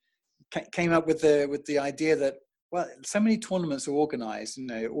just came up with the idea that, well, so many tournaments are organised,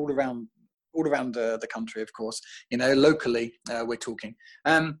 all around the country, of course, locally we're talking.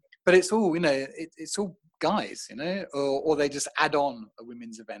 But it's all, it's all guys, or they just add on a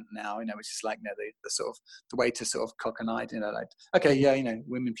women's event now, which is like, the sort of the way to sort of cock an eye, like, okay, yeah,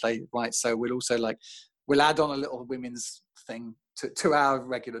 women play, right? So we'll also we'll add on a little women's thing to our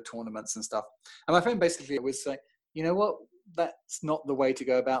regular tournaments and stuff. And my friend basically was like, you know what, that's not the way to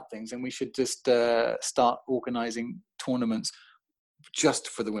go about things, and we should just start organising tournaments just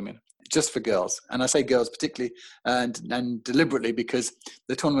for the women, just for girls. And I say girls particularly and deliberately, because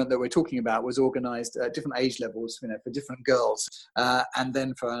the tournament that we're talking about was organised at different age levels, for different girls, and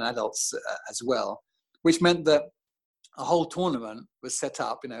then for adults as well, which meant that a whole tournament was set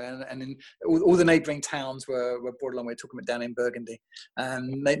up, and in all the neighbouring towns were brought along. We're talking about down in Burgundy,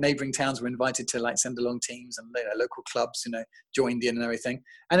 and neighbouring towns were invited to send along teams, and local clubs, joined in and everything.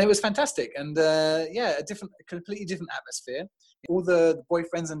 And it was fantastic. And a completely different atmosphere. All the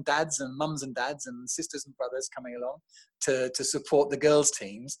boyfriends and dads and mums and dads and sisters and brothers coming along to support the girls'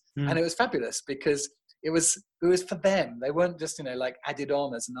 teams. And it was fabulous because it was for them. They weren't just added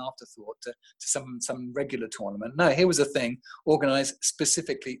on as an afterthought to some regular tournament. No, here was a thing organised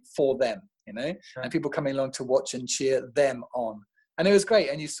specifically for them, and people coming along to watch and cheer them on. And it was great.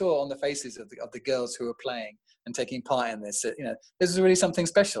 And you saw on the faces of the girls who were playing and taking part in this, this was really something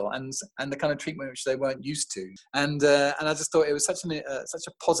special, and the kind of treatment which they weren't used to. And I just thought it was such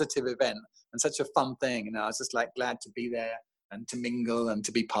a positive event and such a fun thing. I was just glad to be there and to mingle and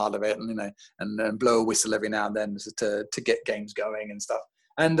to be part of it, and blow a whistle every now and then to get games going and stuff.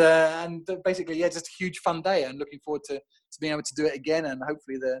 And basically, yeah, just a huge fun day, and looking forward to being able to do it again, and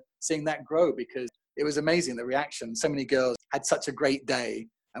hopefully seeing that grow, because it was amazing, the reaction. So many girls had such a great day,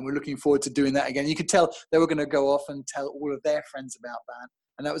 and we're looking forward to doing that again. You could tell they were going to go off and tell all of their friends about that,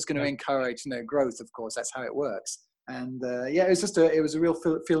 and that was going to encourage growth. Of course, that's how it works. And it was a real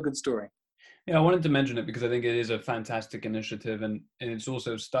feel good story. Yeah, I wanted to mention it because I think it is a fantastic initiative, and it's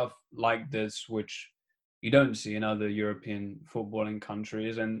also stuff like this which you don't see in other European footballing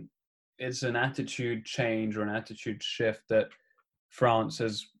countries, and it's an attitude change or an attitude shift that France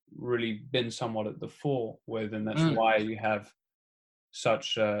has really been somewhat at the fore with, and that's why you have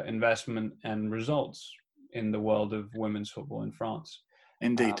such investment and results in the world of women's football in France.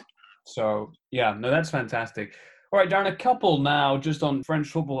 Indeed. That's fantastic. All right, Darren, a couple now just on French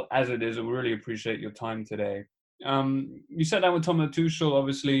football as it is, and we really appreciate your time today. You sat down with Thomas Tuchel,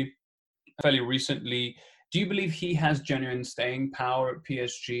 obviously, fairly recently. Do you believe he has genuine staying power at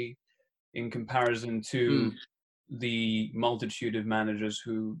PSG in comparison to the multitude of managers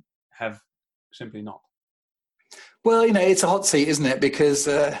who have simply not? Well, it's a hot seat, isn't it? Because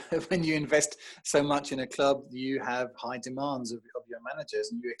when you invest so much in a club, you have high demands of your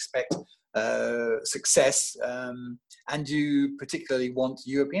managers, and you expect success, and you particularly want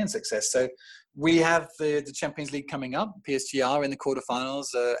European success. So we have the Champions League coming up. PSG are in the quarterfinals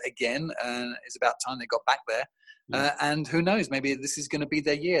again, and it's about time they got back there. And who knows, maybe this is going to be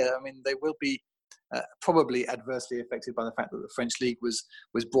their year. I mean, they will be probably adversely affected by the fact that the French league was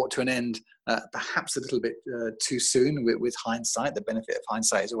brought to an end perhaps a little bit too soon. With hindsight, the benefit of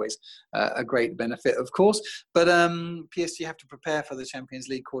hindsight is always a great benefit, of course. But PSG have to prepare for the Champions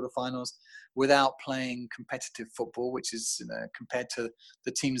League quarterfinals without playing competitive football, which is, compared to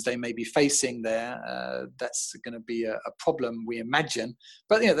the teams they may be facing there, that's going to be a problem, we imagine.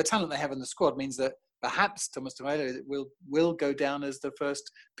 But the talent they have in the squad means that perhaps Thomas Tuchel will go down as the first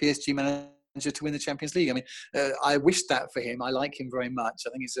PSG manager to win the Champions League. I mean, I wish that for him. I like him very much. I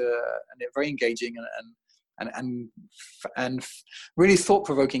think he's a very engaging and really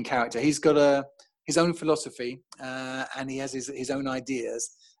thought-provoking character. He's got his own philosophy, and he has his own ideas,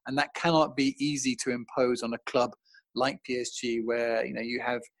 and that cannot be easy to impose on a club like PSG, where you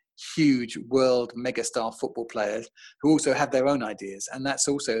have huge world megastar football players who also have their own ideas. And that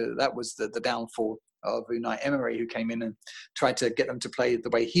was the downfall of Unai Emery, who came in and tried to get them to play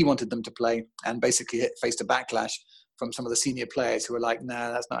the way he wanted them to play, and basically faced a backlash from some of the senior players who were like, nah,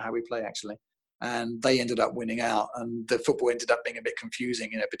 that's not how we play, actually. And they ended up winning out, and the football ended up being a bit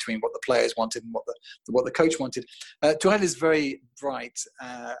confusing, between what the players wanted and what the coach wanted. Tuchel is very bright,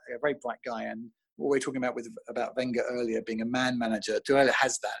 a very bright guy, and what we were talking about Wenger earlier, being a man manager, Tuchel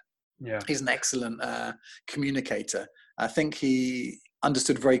has that. Yeah, he's an excellent communicator. I think he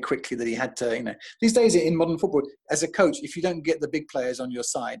understood very quickly that he had to, these days in modern football, as a coach, if you don't get the big players on your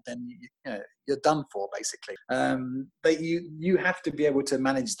side, then you're done for, basically. But you have to be able to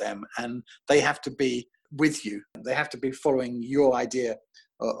manage them, and they have to be with you. They have to be following your idea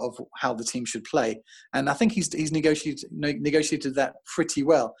of how the team should play. And I think he's negotiated that pretty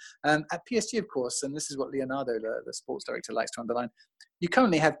well. At PSG, of course, and this is what Leonardo, the sports director, likes to underline, you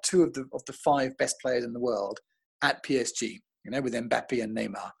currently have two of the five best players in the world at PSG, with Mbappe and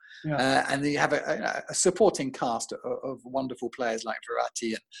Neymar. Yeah. And then you have a supporting cast of wonderful players like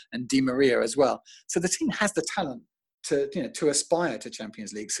Verratti and Di Maria as well. So the team has the talent to aspire to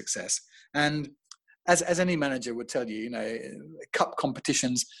Champions League success. And as any manager would tell you, cup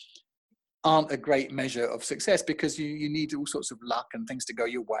competitions aren't a great measure of success, because you need all sorts of luck and things to go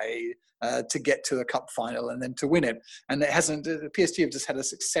your way to get to the cup final and then to win it. And it hasn't. PSG have just had a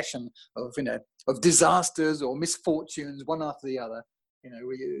succession of disasters or misfortunes, one after the other.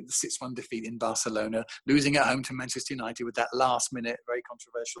 The 6-1 defeat in Barcelona, losing at home to Manchester United with that last-minute, very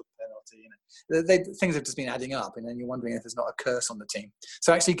controversial penalty. Things have just been adding up, and then you're wondering if there's not a curse on the team.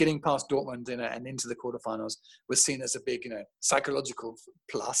 So actually getting past Dortmund and into the quarterfinals was seen as a big, psychological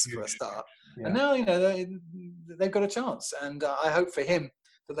plus for a start. Yeah. And now, they've got a chance, and I hope for him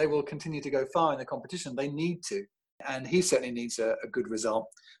that they will continue to go far in the competition. They need to, and he certainly needs a good result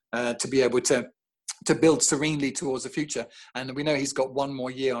to be able to build serenely towards the future. And we know he's got one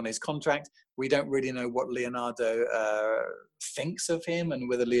more year on his contract. We don't really know what Leonardo thinks of him, and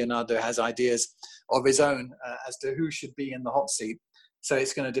whether Leonardo has ideas of his own as to who should be in the hot seat. So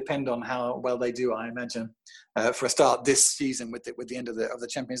it's going to depend on how well they do, I imagine, for a start this season with the end of the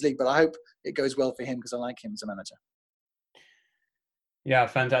Champions League. But I hope it goes well for him, because I like him as a manager. Yeah,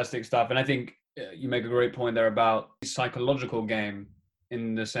 fantastic stuff. And I think you make a great point there about the psychological game,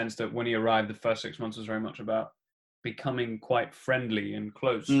 in the sense that when he arrived, the first 6 months was very much about becoming quite friendly and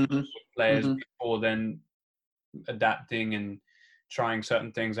close with players before then adapting and trying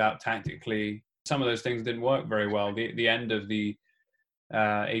certain things out tactically. Some of those things didn't work very well. The end of the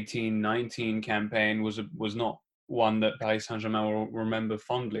 18-19 campaign was not one that Paris Saint-Germain will remember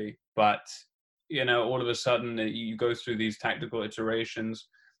fondly. But, all of a sudden you go through these tactical iterations,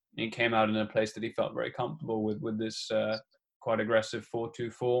 and he came out in a place that he felt very comfortable with this quite aggressive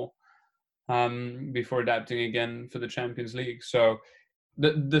 4-2-4 before adapting again for the Champions League. So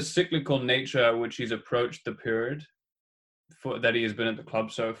the cyclical nature which he's approached the period that he has been at the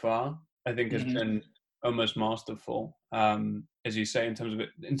club so far, I think has been almost masterful. As you say, in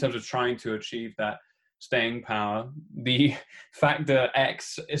terms of trying to achieve that staying power. The factor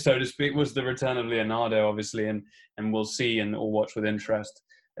X, so to speak, was the return of Leonardo, obviously, and we'll see and we'll watch with interest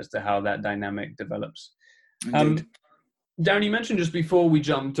as to how that dynamic develops. Darren, you mentioned just before we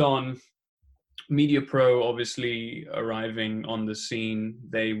jumped on MediaPro, obviously arriving on the scene.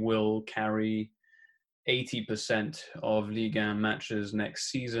 They will carry 80% of Ligue 1 matches next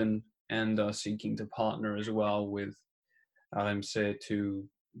season, and are seeking to partner as well with RMC to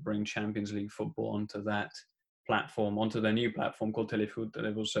bring Champions League football onto that platform, onto their new platform called Téléfoot, that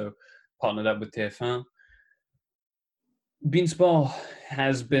they've also partnered up with TF1. beIN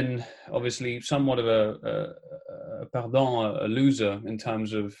has been obviously somewhat of a loser in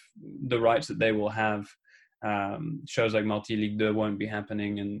terms of the rights that they will have. Shows like Multi Ligue 2 won't be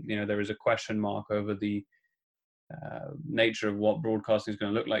happening, and there is a question mark over the nature of what broadcasting is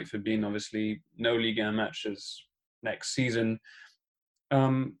going to look like for beIN. Obviously, no Ligue 1 matches next season.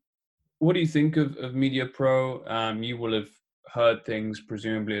 What do you think of Media Pro? You will have heard things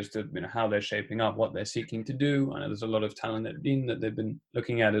presumably as to how they're shaping up, what they're seeking to do. I know there's a lot of talent at beIN that they've been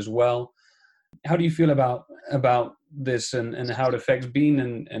looking at as well. How do you feel about this and how it affects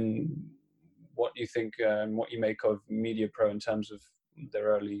beIN, and what do you think and what you make of Media Pro in terms of their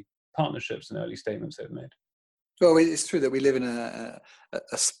early partnerships and early statements they've made? Well, it's true that we live in a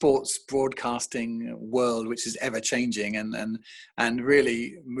sports broadcasting world which is ever changing and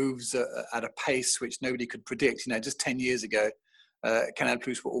really moves at a pace which nobody could predict. Just 10 years ago, Canal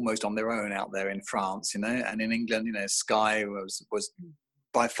Plus were almost on their own out there in France, and in England, Sky was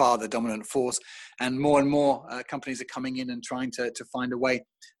by far the dominant force, and more companies are coming in and trying to find a way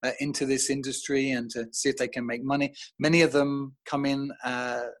into this industry and to see if they can make money. Many of them come in,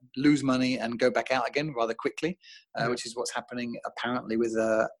 lose money and go back out again rather quickly, which is what's happening apparently with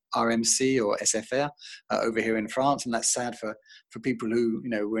RMC or SFR over here in France, and that's sad for people who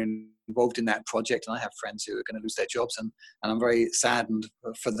were involved in that project. And I have friends who are going to lose their jobs, and I'm very saddened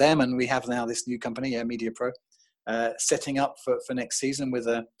for them. And we have now this new company, Media Pro, setting up for next season with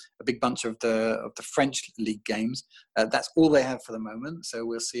a big bunch of the French league games. That's all they have for the moment, so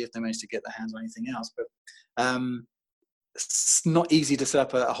we'll see if they manage to get their hands on anything else. But it's not easy to set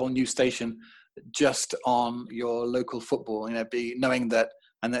up a whole new station just on your local football, knowing that.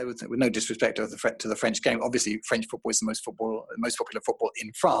 And that, with no disrespect to the French game, obviously French football is the most popular football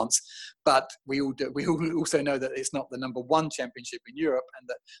in France. But we also know that it's not the number one championship in Europe, and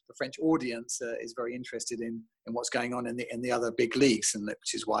that the French audience is very interested in what's going on in the other big leagues, and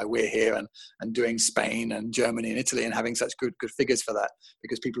which is why we're here and doing Spain and Germany and Italy and having such good figures for that,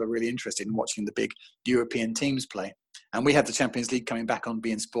 because people are really interested in watching the big European teams play. And we have the Champions League coming back on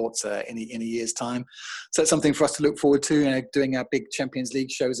beIN Sports in a year's time. So it's something for us to look forward to, doing our big Champions League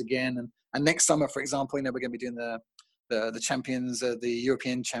shows again. And next summer, for example, we're going to be doing the Champions, the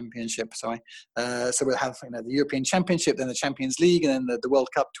European Championship, So we'll have the European Championship, then the Champions League, and then the World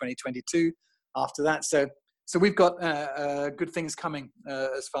Cup 2022 after that. So we've got good things coming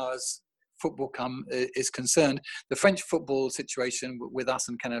as far as football is concerned. The French football situation with us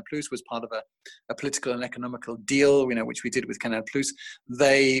and Canal Plus was part of a political and economical deal, which we did with Canal Plus.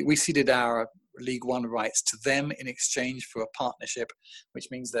 We ceded our League One rights to them in exchange for a partnership, which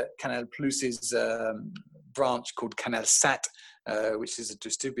means that Canal Plus's branch called Canal Sat, which is a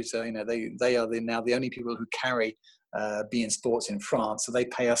distributor, they are now the only people who carry beIN Sports in France. So they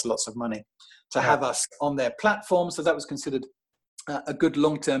pay us lots of money to have us on their platform. So that was considered a good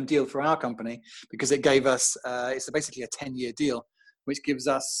long-term deal for our company, because it gave us it's basically a 10-year deal, which gives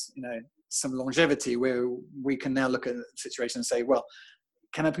us some longevity, where we can now look at the situation and say, well,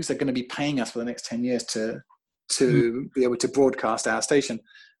 Canal Plus are going to be paying us for the next 10 years to be able to broadcast our station.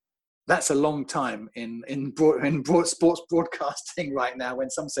 That's a long time in sports broadcasting right now,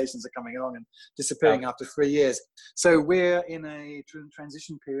 when some stations are coming along and disappearing after 3 years. So we're in a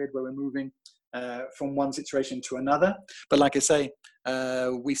transition period where we're moving from one situation to another. But like I say,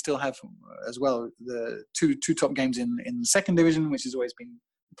 we still have as well the two top games in the second division, which has always been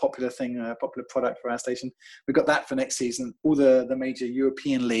a popular product for our station. We've got that for next season, all the major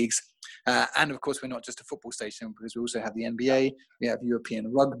European leagues. And of course, we're not just a football station, because we also have the NBA, we have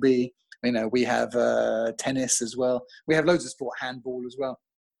European rugby, we have tennis as well. We have loads of sport, handball as well.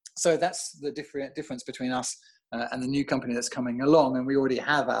 So that's the difference between us and the new company that's coming along. And we already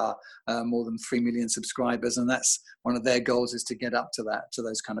have our more than 3 million subscribers, and that's one of their goals, is to get up to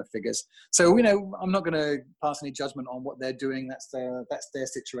those kind of figures. So I'm not going to pass any judgment on what they're doing. That's their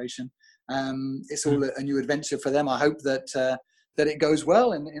situation. It's all a new adventure for them. I hope that it goes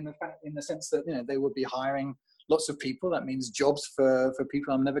well in the sense that they will be hiring lots of people. That means jobs for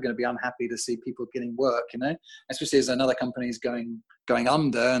people. I'm never going to be unhappy to see people getting work, especially as another company is going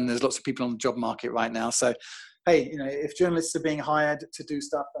under, and there's lots of people on the job market right now. So hey, if journalists are being hired to do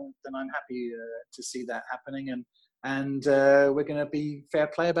stuff, then I'm happy to see that happening, and we're going to be fair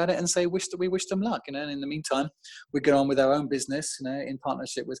play about it and say we wish them luck. And in the meantime, we get on with our own business, in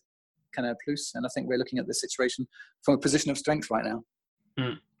partnership with Canal Plus, and I think we're looking at the situation from a position of strength right now.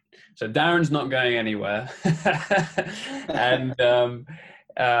 So Darren's not going anywhere, and no,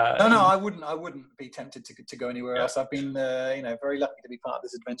 I wouldn't be tempted to go anywhere else. I've been very lucky to be part of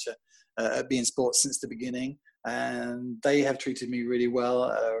this adventure at beIN Sports since the beginning, and they have treated me really well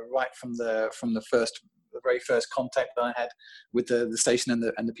right from the very first contact that I had with the station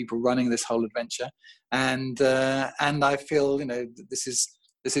and the people running this whole adventure, and I feel this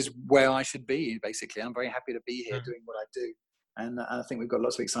is where I should be. Basically, I'm very happy to be here doing what I do. And I think we've got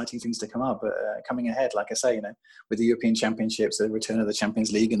lots of exciting things to come up, coming ahead. Like I say, with the European Championships, the return of the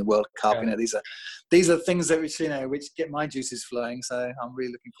Champions League and the World Cup. Yeah. These are things that which get my juices flowing. So I'm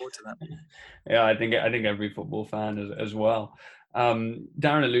really looking forward to that. Yeah, I think every football fan as well. Darren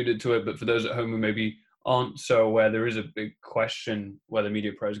alluded to it, but for those at home who maybe aren't so aware, there is a big question whether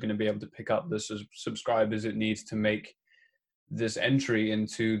MediaPro is going to be able to pick up the subscribers it needs to make this entry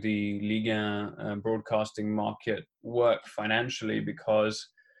into the Ligue 1 broadcasting market work financially, because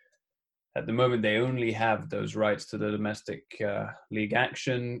at the moment they only have those rights to the domestic league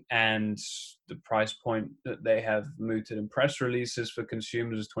action, and the price point that they have mooted in press releases for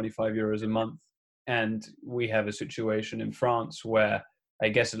consumers is €25 a month. And we have a situation in France where, I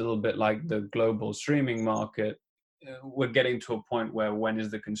guess a little bit like the global streaming market, we're getting to a point where when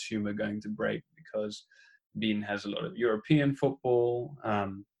is the consumer going to break? Because beIN has a lot of European football.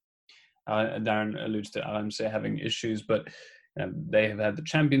 Darren alludes to RMC having issues, but they have had the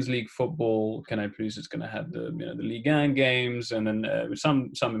Champions League football. Canal Plus is going to have the Ligue 1 games, and then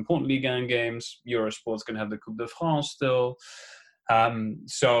some important Ligue 1 games. Eurosport's going to have the Coupe de France still.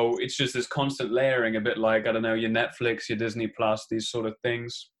 So it's just this constant layering, a bit like, I don't know, your Netflix, your Disney Plus, these sort of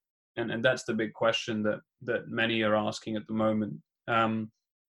things. And that's the big question that many are asking at the moment.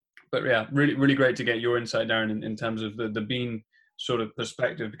 But yeah, really, really great to get your insight, Darren, in terms of the beIN sort of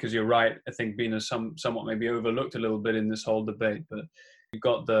perspective, because you're right. I think beIN is somewhat maybe overlooked a little bit in this whole debate, but you've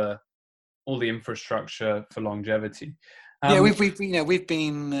got all the infrastructure for longevity. We've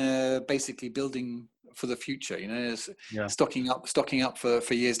been basically building for the future, stocking up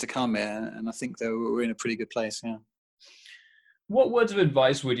for years to come, and I think that we're in a pretty good place. Yeah. What words of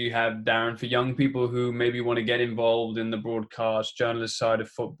advice would you have, Darren, for young people who maybe want to get involved in the broadcast journalist side of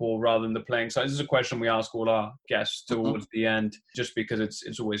football rather than the playing side? This is a question we ask all our guests towards the end, just because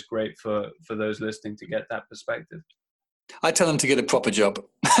it's always great for those listening to get that perspective. I tell them to get a proper job.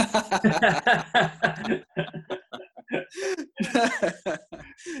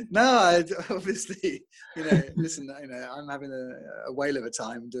 No, obviously, listen, I'm having a whale of a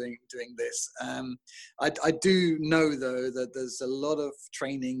time doing this. I do know, though, that there's a lot of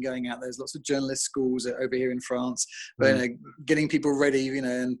training going out. There's lots of journalist schools over here in France, getting people ready,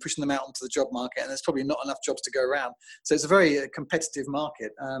 and pushing them out onto the job market. And there's probably not enough jobs to go around. So it's a very competitive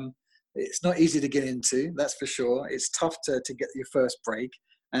market. It's not easy to get into, that's for sure. It's tough to get your first break.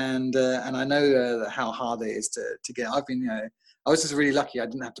 And I know how hard it is to get. I was just really lucky. I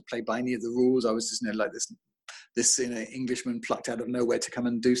didn't have to play by any of the rules. I was just like this Englishman plucked out of nowhere to come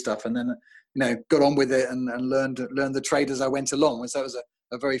and do stuff, and then got on with it and learned the trade as I went along. So that was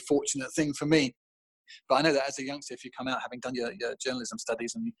a very fortunate thing for me. But I know that as a youngster, if you come out having done your journalism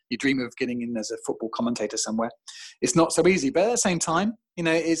studies and you dream of getting in as a football commentator somewhere, it's not so easy. But at the same time,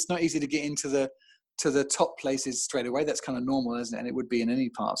 it's not easy to get into the top places straight away. That's kind of normal, isn't it? And it would be in any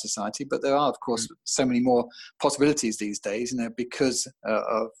part of society. But there are, of course, so many more possibilities these days, because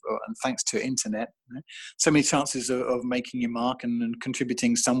of and thanks to internet, so many chances of making your mark and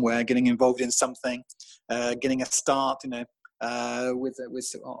contributing somewhere, getting involved in something, getting a start,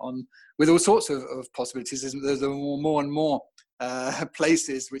 with all sorts of possibilities. There's more and more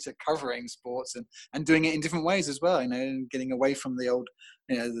places which are covering sports and doing it in different ways as well. And getting away from the old,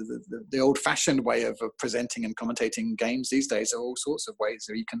 the old-fashioned way of presenting and commentating games. These days, there are all sorts of ways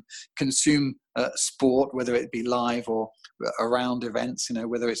that you can consume sport, whether it be live or around events.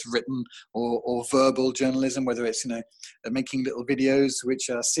 Whether it's written or verbal journalism, whether it's making little videos which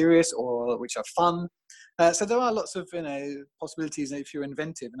are serious or which are fun. So there are lots of possibilities if you're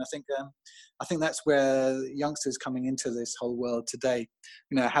inventive, and I think that's where youngsters coming into this whole world today,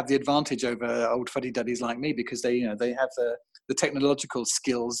 have the advantage over old fuddy-duddies like me, because they have the technological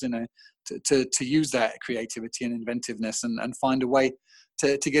skills, to use that creativity and inventiveness and find a way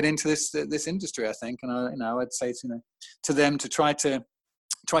to get into this industry. I think, and I'd say to them to try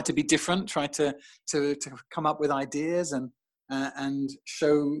to be different, try to come up with ideas and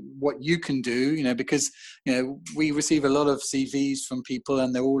show what you can do, because, we receive a lot of CVs from people,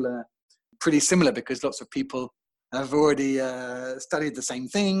 and they're all pretty similar, because lots of people have already studied the same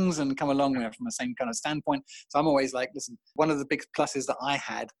things and come along from the same kind of standpoint. So I'm always like, listen, one of the big pluses that I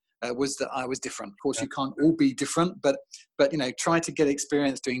had was that I was different. Of course, you can't all be different, but try to get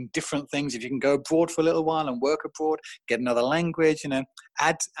experience doing different things. If you can go abroad for a little while and work abroad, get another language,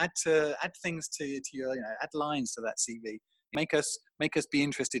 add things to your, add lines to that CV. Make us be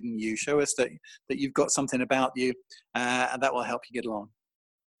interested in you. Show us that you've got something about you, and that will help you get along.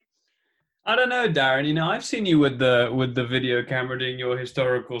 I don't know, Darren. I've seen you with the video camera doing your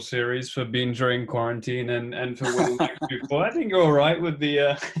historical series for beIN during quarantine and for Winning Max before. I think you're all right with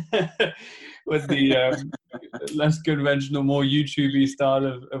the with the less conventional, more YouTube-y style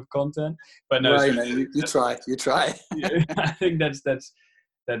of content. But no, right, you try. I think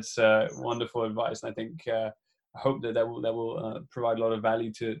that's wonderful advice. And I think I hope that will provide a lot of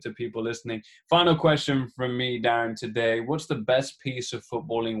value to people listening. Final question from me, Darren, today. What's the best piece of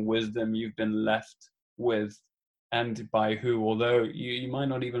footballing wisdom you've been left with, and by who? Although you might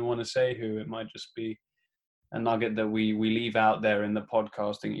not even want to say who. It might just be a nugget that we leave out there in the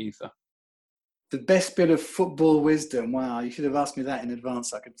podcasting ether. The best bit of football wisdom. Wow, you should have asked me that in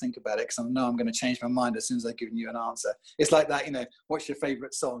advance so I could think about it, because I know I'm going to change my mind as soon as I've given you an answer. It's like that, what's your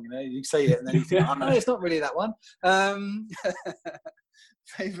favourite song? You say it and then you think, oh no, it's not really that one.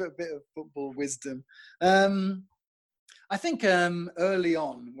 Favourite bit of football wisdom. I think early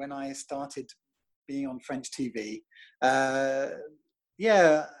on when I started being on French TV, Hervé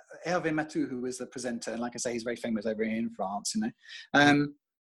Matou, who was the presenter, and like I say, he's very famous over in France,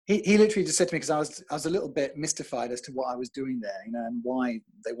 He literally just said to me, because I was a little bit mystified as to what I was doing there, and why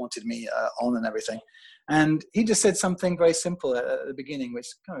they wanted me on and everything. And he just said something very simple at the beginning, which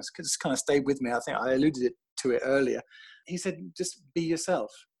just kind of stayed with me. I think I alluded to it earlier. He said, just be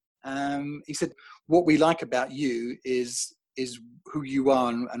yourself. He said, what we like about you is who you are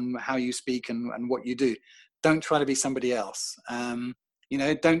and how you speak and what you do. Don't try to be somebody else.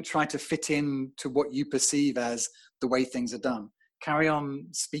 Don't try to fit in to what you perceive as the way things are done. Carry on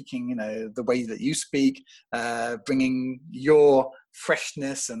speaking, the way that you speak, bringing your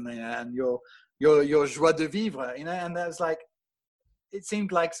freshness and your joie de vivre, and that was like, it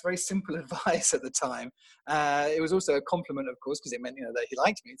seemed like very simple advice at the time. It was also a compliment, of course, because it meant, that he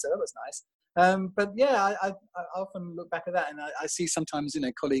liked me, so that was nice. But yeah, I often look back at that, and I see sometimes,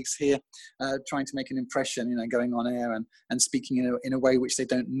 colleagues here trying to make an impression, going on air and speaking in a way which they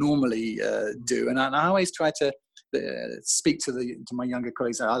don't normally do. And I always try to speak to my younger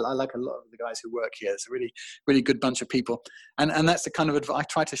colleagues. I like a lot of the guys who work here. It's a really, really good bunch of people. And that's the kind of advice, I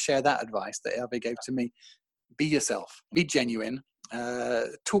try to share that advice that Hervé gave to me. Be yourself, be genuine.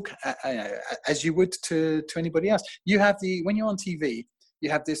 Talk as you would to anybody else. When you're on TV, you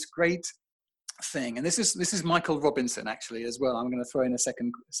have this great thing, and this is Michael Robinson actually as well. I'm going to throw in a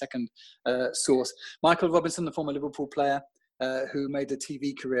second source. Michael Robinson, the former Liverpool player, who made a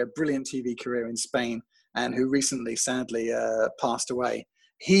brilliant TV career in Spain, and who recently sadly passed away.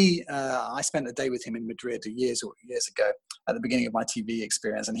 I spent a day with him in Madrid years ago at the beginning of my TV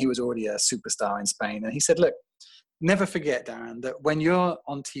experience, and he was already a superstar in Spain. And he said, look, never forget, Darren, that when you're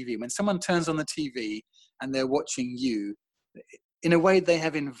on TV, when someone turns on the TV and they're watching you, in a way they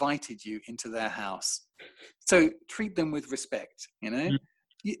have invited you into their house. So treat them with respect,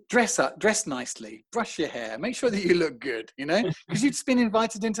 You dress nicely, brush your hair, make sure that you look good, because you've just been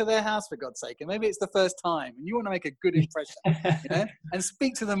invited into their house, for God's sake, and maybe it's the first time and you want to make a good impression, and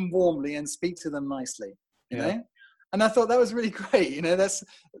speak to them warmly and speak to them nicely, And I thought that was really great, that's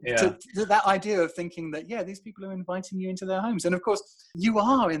that idea of thinking that, these people are inviting you into their homes. And of course, you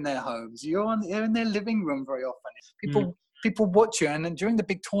are in their homes, you're in their living room very often. People watch you, and then during the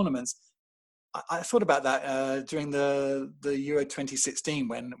big tournaments, I thought about that during the Euro 2016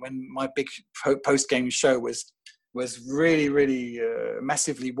 when my big post-game show was really, really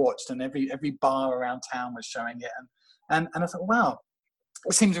massively watched, and every bar around town was showing it. And I thought, wow,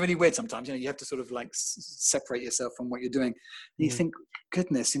 it seems really weird sometimes. You have to sort of like separate yourself from what you're doing. And you think,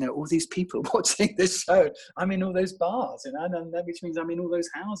 goodness, all these people watching this show. I'm in all those bars, and which means I'm in all those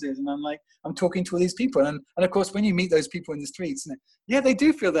houses, and I'm talking to all these people. And of course, when you meet those people in the streets, they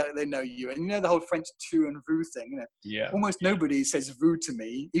do feel that they know you. And the whole French tu and vous thing. Almost nobody says vous to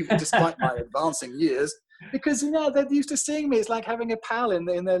me, even despite my advancing years, because they're used to seeing me. It's like having a pal in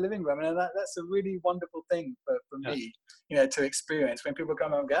their living room, and that's a really wonderful thing for me, to experience when people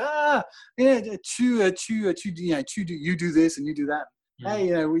come and go, tu do this and you do that.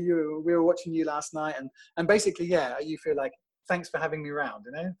 Hey, we were watching you last night, and basically, you feel like, thanks for having me around,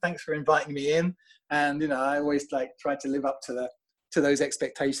 thanks for inviting me in, and I always try to live up to those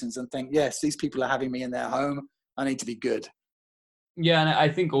expectations and think, yes, these people are having me in their home. I need to be good. Yeah, and I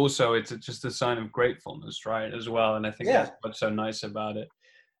think also it's just a sign of gratefulness, right, as well. And I think that's what's so nice about it.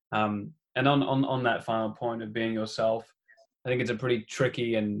 And on that final point of being yourself, I think it's a pretty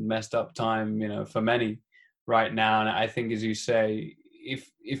tricky and messed up time, for many right now. And I think, as you say,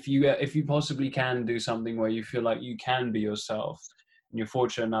 if you possibly can do something where you feel like you can be yourself, and you're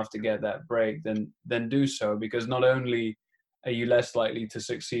fortunate enough to get that break, then do so, because not only are you less likely to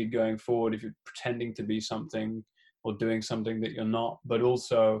succeed going forward if you're pretending to be something or doing something that you're not, but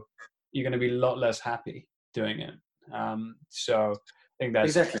also you're going to be a lot less happy doing it. So I think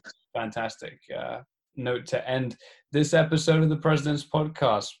that's fantastic note to end this episode of the President's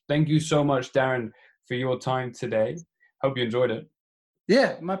Podcast. Thank you so much, Darren, for your time today. Hope you enjoyed it.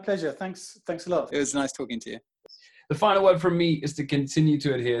 Yeah, my pleasure. Thanks a lot. It was nice talking to you. The final word from me is to continue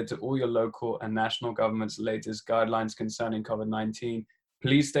to adhere to all your local and national government's latest guidelines concerning COVID-19.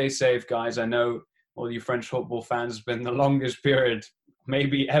 Please stay safe, guys. I know all you French football fans, it's been the longest period,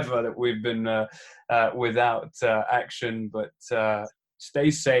 maybe ever, that we've been without action, but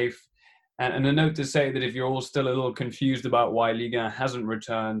stay safe. And a note to say that if you're all still a little confused about why Liga hasn't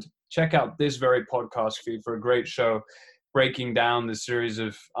returned, check out this very podcast feed for a great show breaking down the series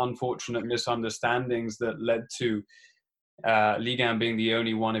of unfortunate misunderstandings that led to Liga being the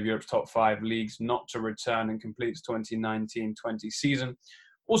only one of Europe's top 5 leagues not to return and complete its 2019-20 season.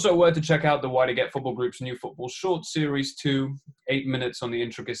 Also, a word to check out the Why to Get Football Group's new football short series 2, 8 minutes on the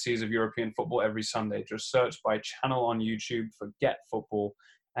intricacies of European football every Sunday. Just search by channel on YouTube for Get Football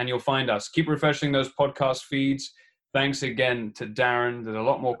and you'll find us. Keep refreshing those podcast feeds. Thanks again to Darren. There's a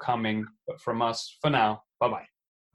lot more coming, but from us, for now, bye-bye.